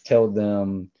going to tell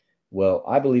them, well,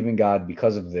 I believe in God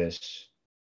because of this,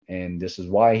 and this is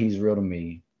why he's real to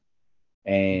me.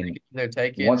 They And can either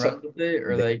take it and once run with it,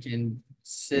 or the, they can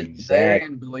sit there exact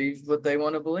and believe what they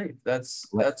want to believe. That's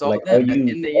all like them.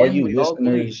 In the all end, you we all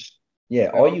believe. listeners,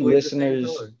 yeah, We all all you believe the same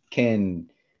listeners color. can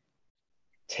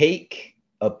take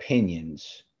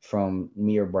opinions from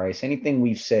me or Bryce, anything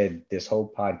we've said this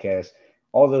whole podcast,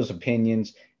 all those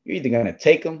opinions, you're either going to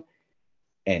take them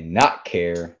and not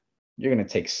care. You're going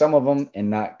to take some of them and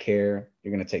not care.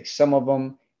 You're going to take some of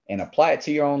them and apply it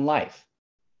to your own life.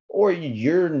 Or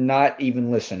you're not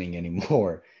even listening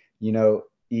anymore. You know,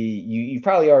 you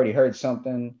probably already heard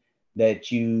something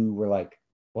that you were like,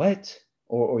 what?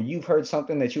 Or you've heard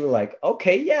something that you were like,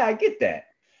 okay, yeah, I get that.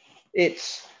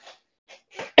 It's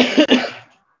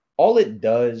all it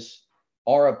does,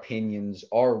 our opinions,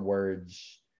 our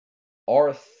words,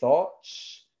 our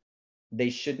thoughts, they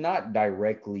should not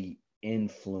directly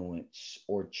influence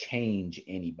or change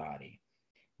anybody.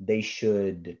 They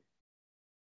should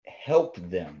help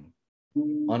them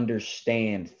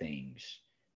understand things,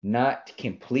 not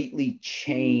completely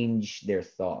change their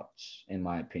thoughts, in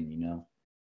my opinion, you know?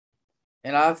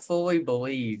 And I fully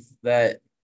believe that,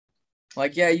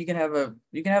 like, yeah, you can have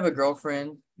a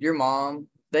girlfriend, your mom,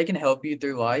 they can help you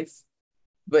through life.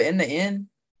 But in the end,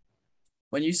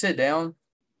 when you sit down,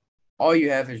 all you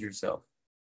have is yourself.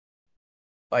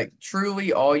 Like,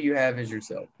 truly all you have is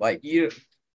yourself. Like,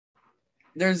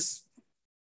 there's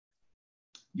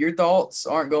your thoughts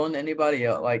aren't going to anybody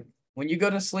else. Like, when you go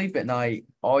to sleep at night,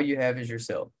 all you have is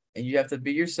yourself. And you have to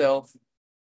be yourself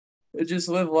and just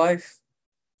live life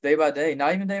day by day,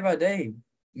 not even day by day,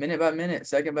 minute by minute,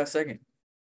 second by second.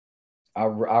 I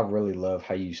really love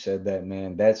how you said that,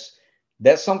 man. That's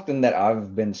something that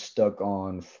I've been stuck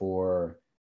on for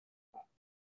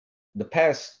the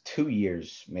past 2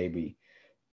 years, maybe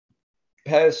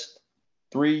past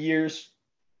 3 years,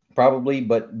 probably.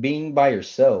 But being by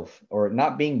yourself, or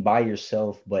not being by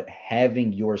yourself, but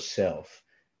having yourself,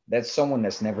 that's someone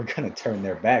that's never gonna turn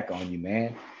their back on you,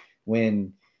 man.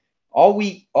 When all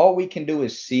we can do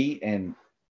is see, and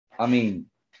I mean,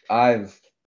 I've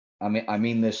I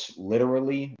mean this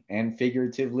literally and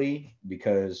figuratively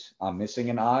because I'm missing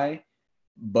an eye,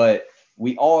 but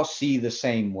we all see the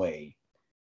same way.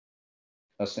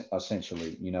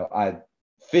 Essentially, you know, I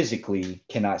physically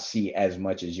cannot see as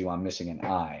much as you. I'm missing an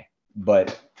eye,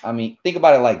 but I mean, think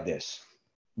about it like this: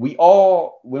 when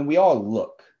we all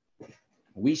look,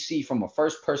 we see from a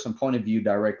first person point of view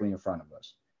directly in front of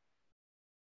us.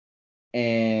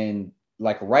 And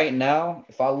like right now,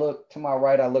 if I look to my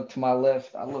right, I look to my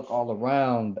left, I look all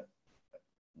around,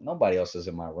 nobody else is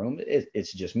in my room.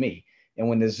 It's just me. And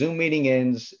when the Zoom meeting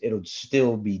ends, it'll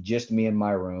still be just me in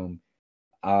my room.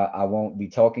 I won't be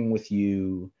talking with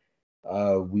you.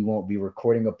 We won't be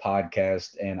recording a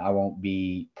podcast, and I won't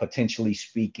be potentially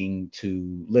speaking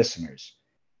to listeners.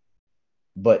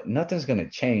 But nothing's gonna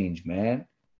change, man,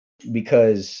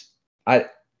 because I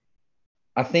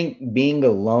I think being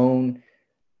alone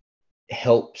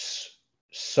helps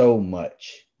so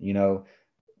much. You know,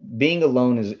 being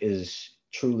alone is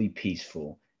truly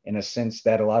peaceful in a sense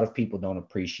that a lot of people don't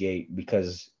appreciate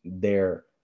because they're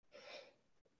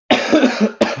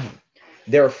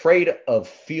afraid of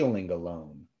feeling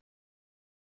alone.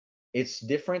 It's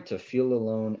different to feel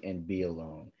alone and be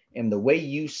alone. And the way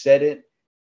you said it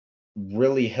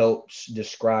really helps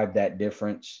describe that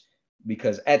difference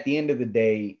because at the end of the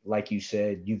day, like you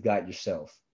said, you've got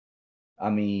yourself. I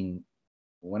mean,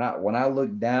 when I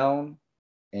look down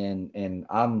and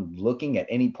I'm looking at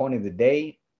any point of the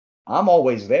day, I'm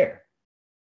always there.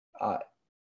 I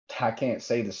I can't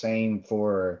say the same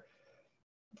for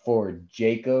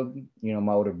Jacob. You know,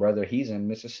 my older brother. He's in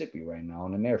Mississippi right now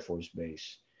on an Air Force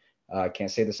base. I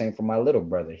can't say the same for my little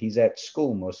brother. He's at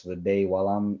school most of the day while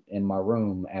I'm in my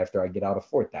room after I get out of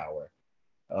fourth hour.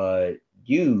 Uh,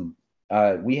 you,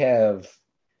 we have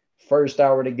first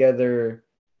hour together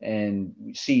and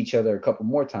we see each other a couple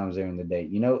more times during the day.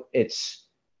 You know, it's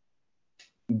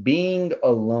being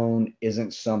alone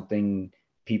isn't something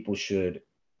people should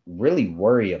really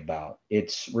worry about.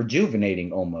 It's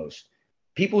rejuvenating almost.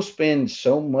 People spend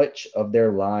so much of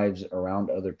their lives around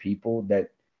other people that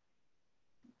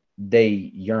they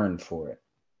yearn for it.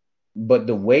 But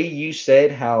the way you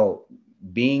said how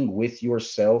being with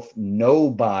yourself,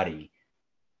 nobody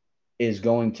is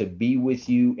going to be with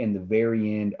you in the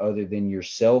very end other than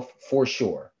yourself for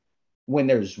sure. When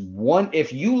there's one,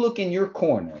 if you look in your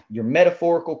corner, your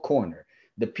metaphorical corner,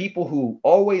 the people who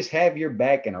always have your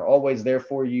back and are always there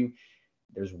for you,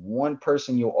 There's one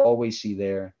person you'll always see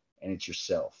there, and it's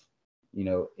yourself. You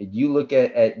know, if you look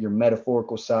at your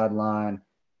metaphorical sideline,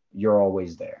 you're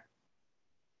always there.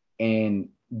 And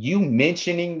you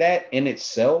mentioning that in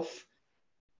itself,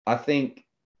 I think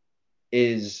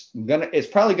it's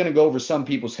probably gonna go over some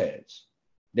people's heads.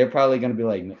 They're probably gonna be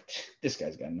like, this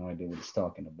guy's got no idea what he's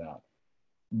talking about.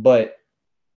 But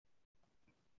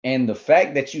and the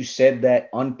fact that you said that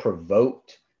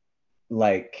unprovoked,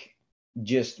 like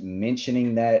just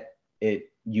mentioning that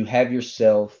you have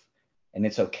yourself and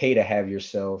it's okay to have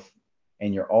yourself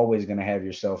and you're always going to have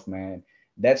yourself, man.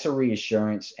 That's a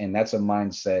reassurance and that's a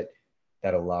mindset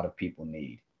that a lot of people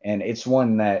need. And it's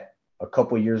one that a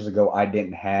couple years ago I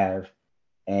didn't have.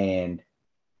 And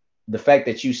the fact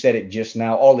that you said it just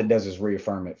now, all it does is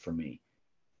reaffirm it for me.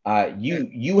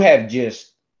 You have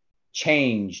just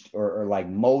changed or like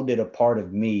molded a part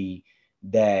of me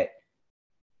that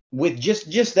with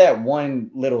just that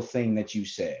one little thing that you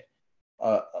said,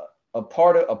 uh, a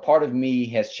part of me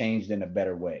has changed in a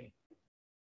better way.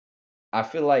 I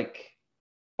feel like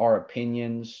our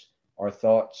opinions, our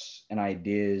thoughts, and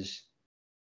ideas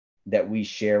that we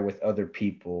share with other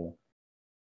people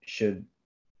should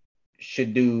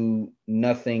do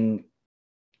nothing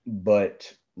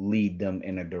but lead them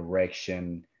in a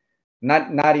direction,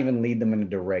 not even lead them in a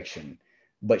direction,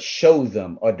 but show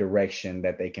them a direction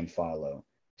that they can follow.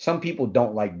 Some people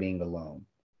don't like being alone.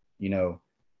 You know,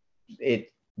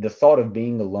 the thought of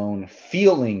being alone,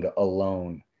 feeling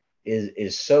alone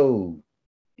is so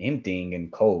emptying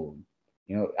and cold.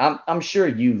 You know, I'm sure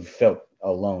you've felt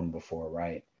alone before,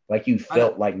 right? Like you I know,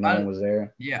 felt like no I one was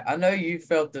there. yeah, I know you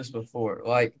felt this before.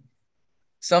 Like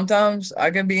sometimes I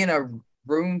can be in a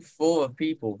room full of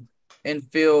people and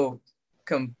feel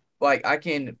like I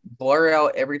can blur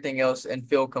out everything else and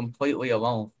feel completely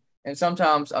alone. And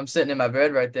sometimes I'm sitting in my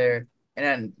bed right there and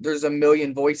then there's a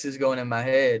million voices going in my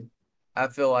head. I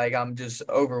feel like I'm just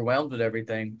overwhelmed with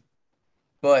everything.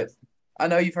 But I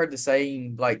know you've heard the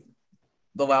saying like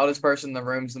the loudest person in the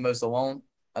room is the most alone.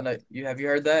 I know you have you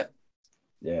heard that?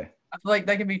 Yeah. I feel like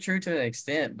that can be true to an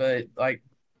extent, but like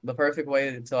the perfect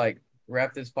way to like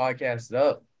wrap this podcast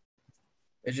up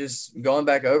is just going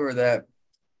back over that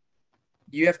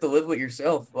you have to live with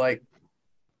yourself. Like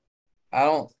I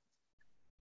don't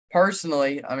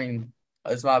personally, I mean,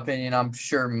 it's my opinion. I'm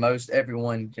sure most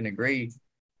everyone can agree.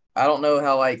 I don't know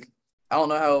how like I don't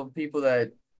know how people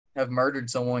that have murdered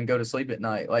someone go to sleep at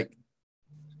night. Like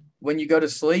when you go to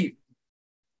sleep,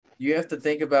 you have to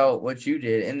think about what you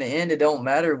did. In the end, it don't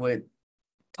matter what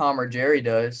Tom or Jerry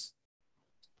does.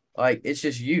 Like it's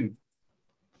just you.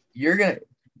 You're gonna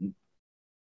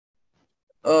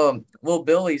well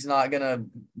Billy's not gonna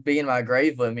be in my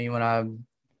grave with me when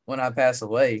I pass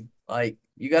away. Like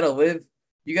you gotta live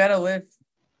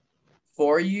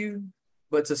for you,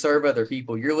 but to serve other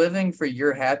people. You're living for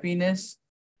your happiness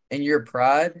and your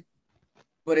pride,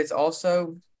 but it's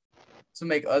also to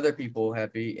make other people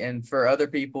happy and for other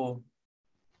people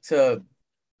to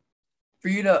for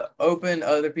you to open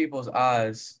other people's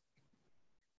eyes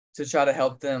to try to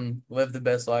help them live the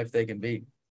best life they can be.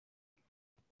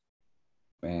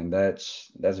 Man,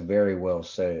 that's very well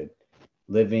said.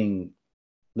 Living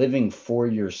for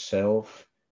yourself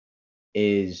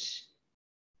is,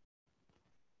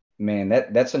 man,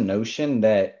 that's a notion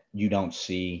that you don't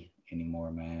see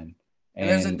anymore, man. And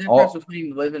there's a And difference all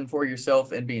between living for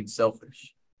yourself and being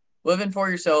selfish. Living for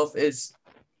yourself is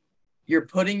you're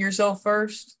putting yourself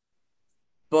first,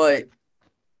 but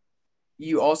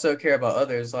you also care about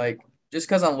others. Like just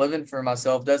because I'm living for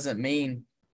myself doesn't mean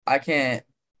I can't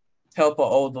help an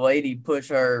old lady push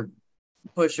her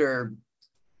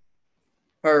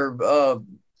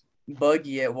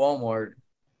buggy at Walmart.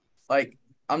 Like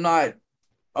I'm not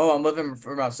oh, I'm living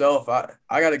for myself. I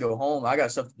gotta go home. I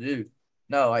got stuff to do.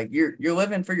 No, like you're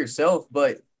living for yourself,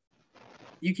 but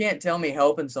you can't tell me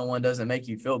helping someone doesn't make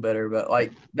you feel better. But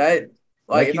like that,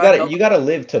 like like if I help you gotta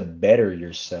live to better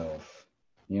yourself,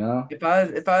 you know? if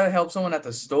I help someone at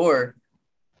the store,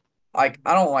 like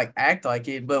I don't like act like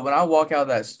it, but when I walk out of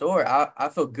that store, I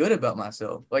feel good about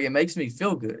myself. Like it makes me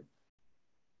feel good.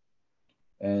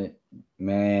 And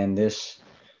man, this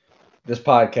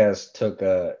podcast took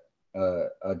a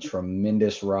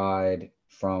tremendous ride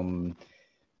from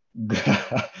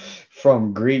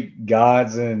from Greek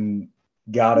gods and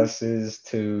goddesses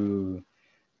to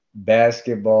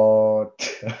basketball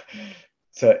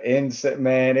to insect.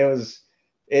 Man,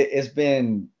 it's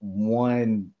been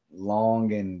one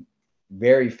long and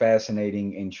very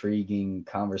fascinating, intriguing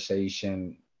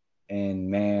conversation. And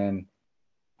man,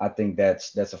 I think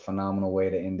that's a phenomenal way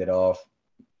to end it off.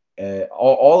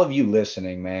 All of you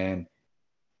listening, man,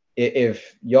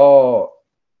 if y'all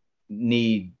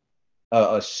need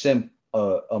a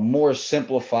more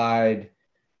simplified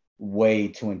way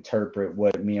to interpret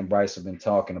what me and Bryce have been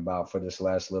talking about for this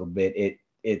last little bit.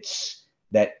 It's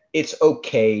that it's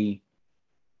okay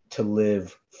to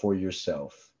live for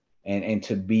yourself and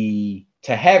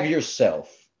to have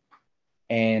yourself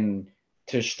and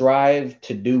to strive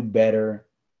to do better.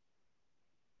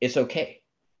 It's okay.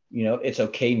 It's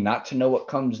okay not to know what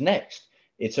comes next.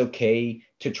 It's okay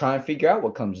to try and figure out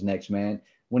what comes next, man.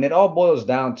 When it all boils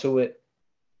down to it,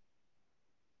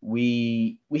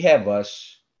 we have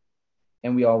us,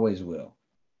 and we always will.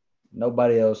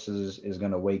 Nobody else is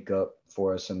gonna wake up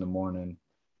for us in the morning.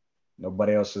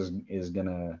 Nobody else is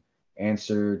gonna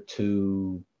answer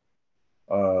to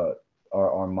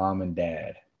our mom and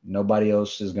dad. Nobody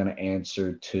else is gonna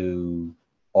answer to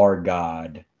our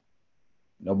God.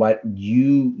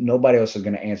 Nobody else is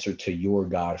gonna answer to your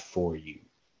God for you.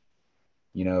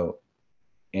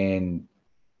 And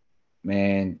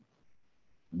man,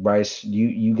 Bryce,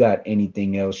 you got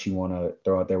anything else you want to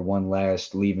throw out there? One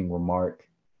last leaving remark.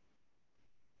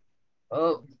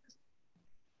 Oh,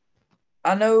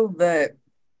 I know that,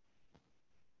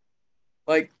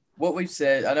 like what we've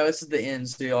said, I know this is the end,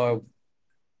 so y'all,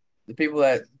 the people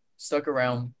that stuck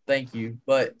around, thank you.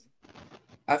 But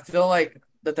I feel like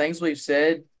the things we've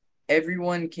said,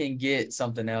 everyone can get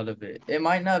something out of it. It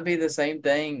might not be the same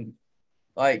thing.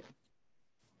 Like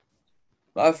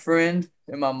my friend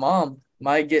and my mom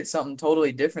might get something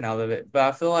totally different out of it. But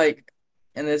I feel like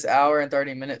in this hour and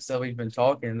 30 minutes that we've been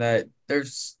talking, that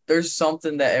there's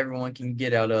something that everyone can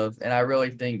get out of. And I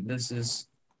really think this is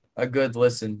a good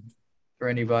listen for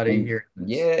anybody And hearing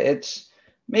yeah, this. it's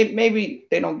maybe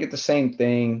they don't get the same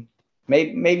thing.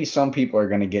 Maybe some people are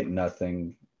gonna get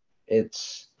nothing.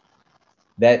 It's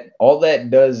that all that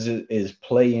does is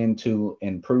play into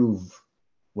and prove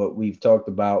what we've talked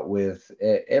about with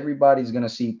everybody's gonna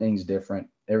see things different.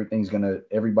 Everybody's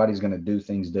gonna do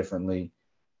things differently.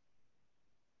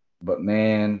 But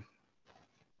man,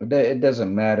 it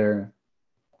doesn't matter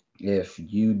if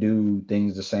you do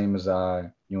things the same as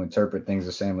I, you interpret things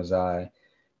the same as I,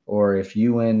 or if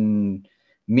you and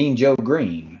Mean Joe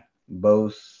Green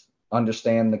both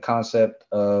understand the concept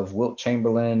of Wilt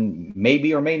Chamberlain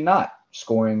maybe or may not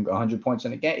scoring 100 points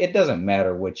in a game. It doesn't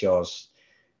matter what y'all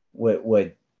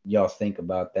think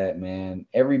about that, man.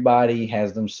 Everybody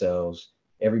has themselves.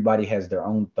 Everybody has their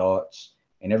own thoughts,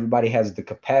 and everybody has the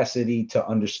capacity to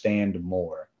understand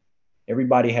more.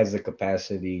 Everybody has the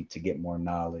capacity to get more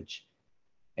knowledge.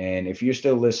 And if you're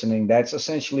still listening, that's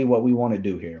essentially what we want to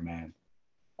do here, man.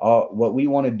 What we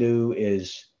want to do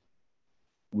is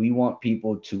we want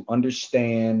people to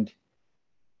understand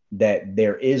that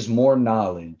there is more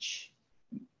knowledge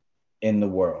in the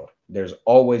world. There's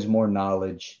always more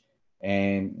knowledge,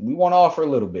 and we want to offer a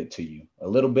little bit to you, a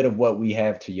little bit of what we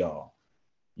have to y'all.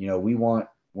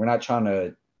 We're not trying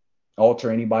to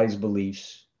alter anybody's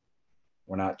beliefs.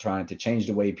 We're not trying to change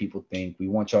the way people think. We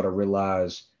want y'all to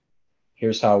realize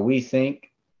here's how we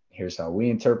think, here's how we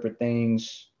interpret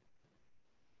things.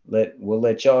 We'll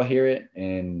let y'all hear it,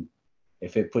 and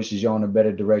if it pushes you in a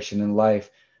better direction in life,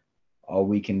 all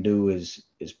we can do is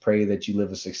pray that you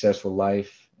live a successful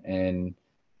life and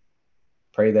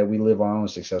pray that we live our own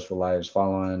successful lives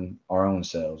following our own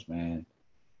selves, man.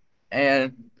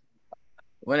 And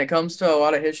when it comes to a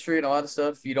lot of history and a lot of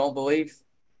stuff you don't believe,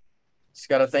 just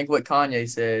got to think what Kanye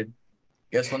said.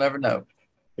 Guess we'll never know.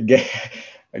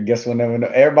 I guess we'll never know.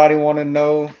 Everybody want to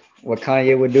know what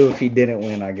Kanye would do if he didn't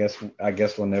win. I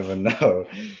guess we'll never know.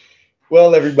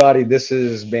 Well, everybody, this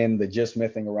has been the Just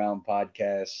Mything Around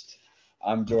podcast.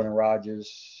 I'm Jordan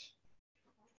Rogers.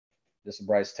 This is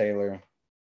Bryce Taylor.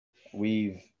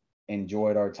 We've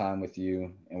enjoyed our time with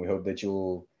you, and we hope that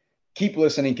you'll keep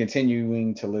listening,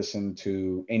 continuing to listen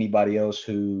to anybody else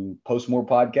who posts more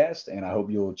podcasts. And I hope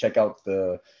you'll check out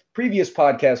the previous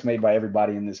podcast made by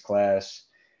everybody in this class.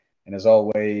 And as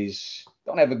always,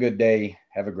 don't have a good day.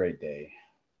 Have a great day.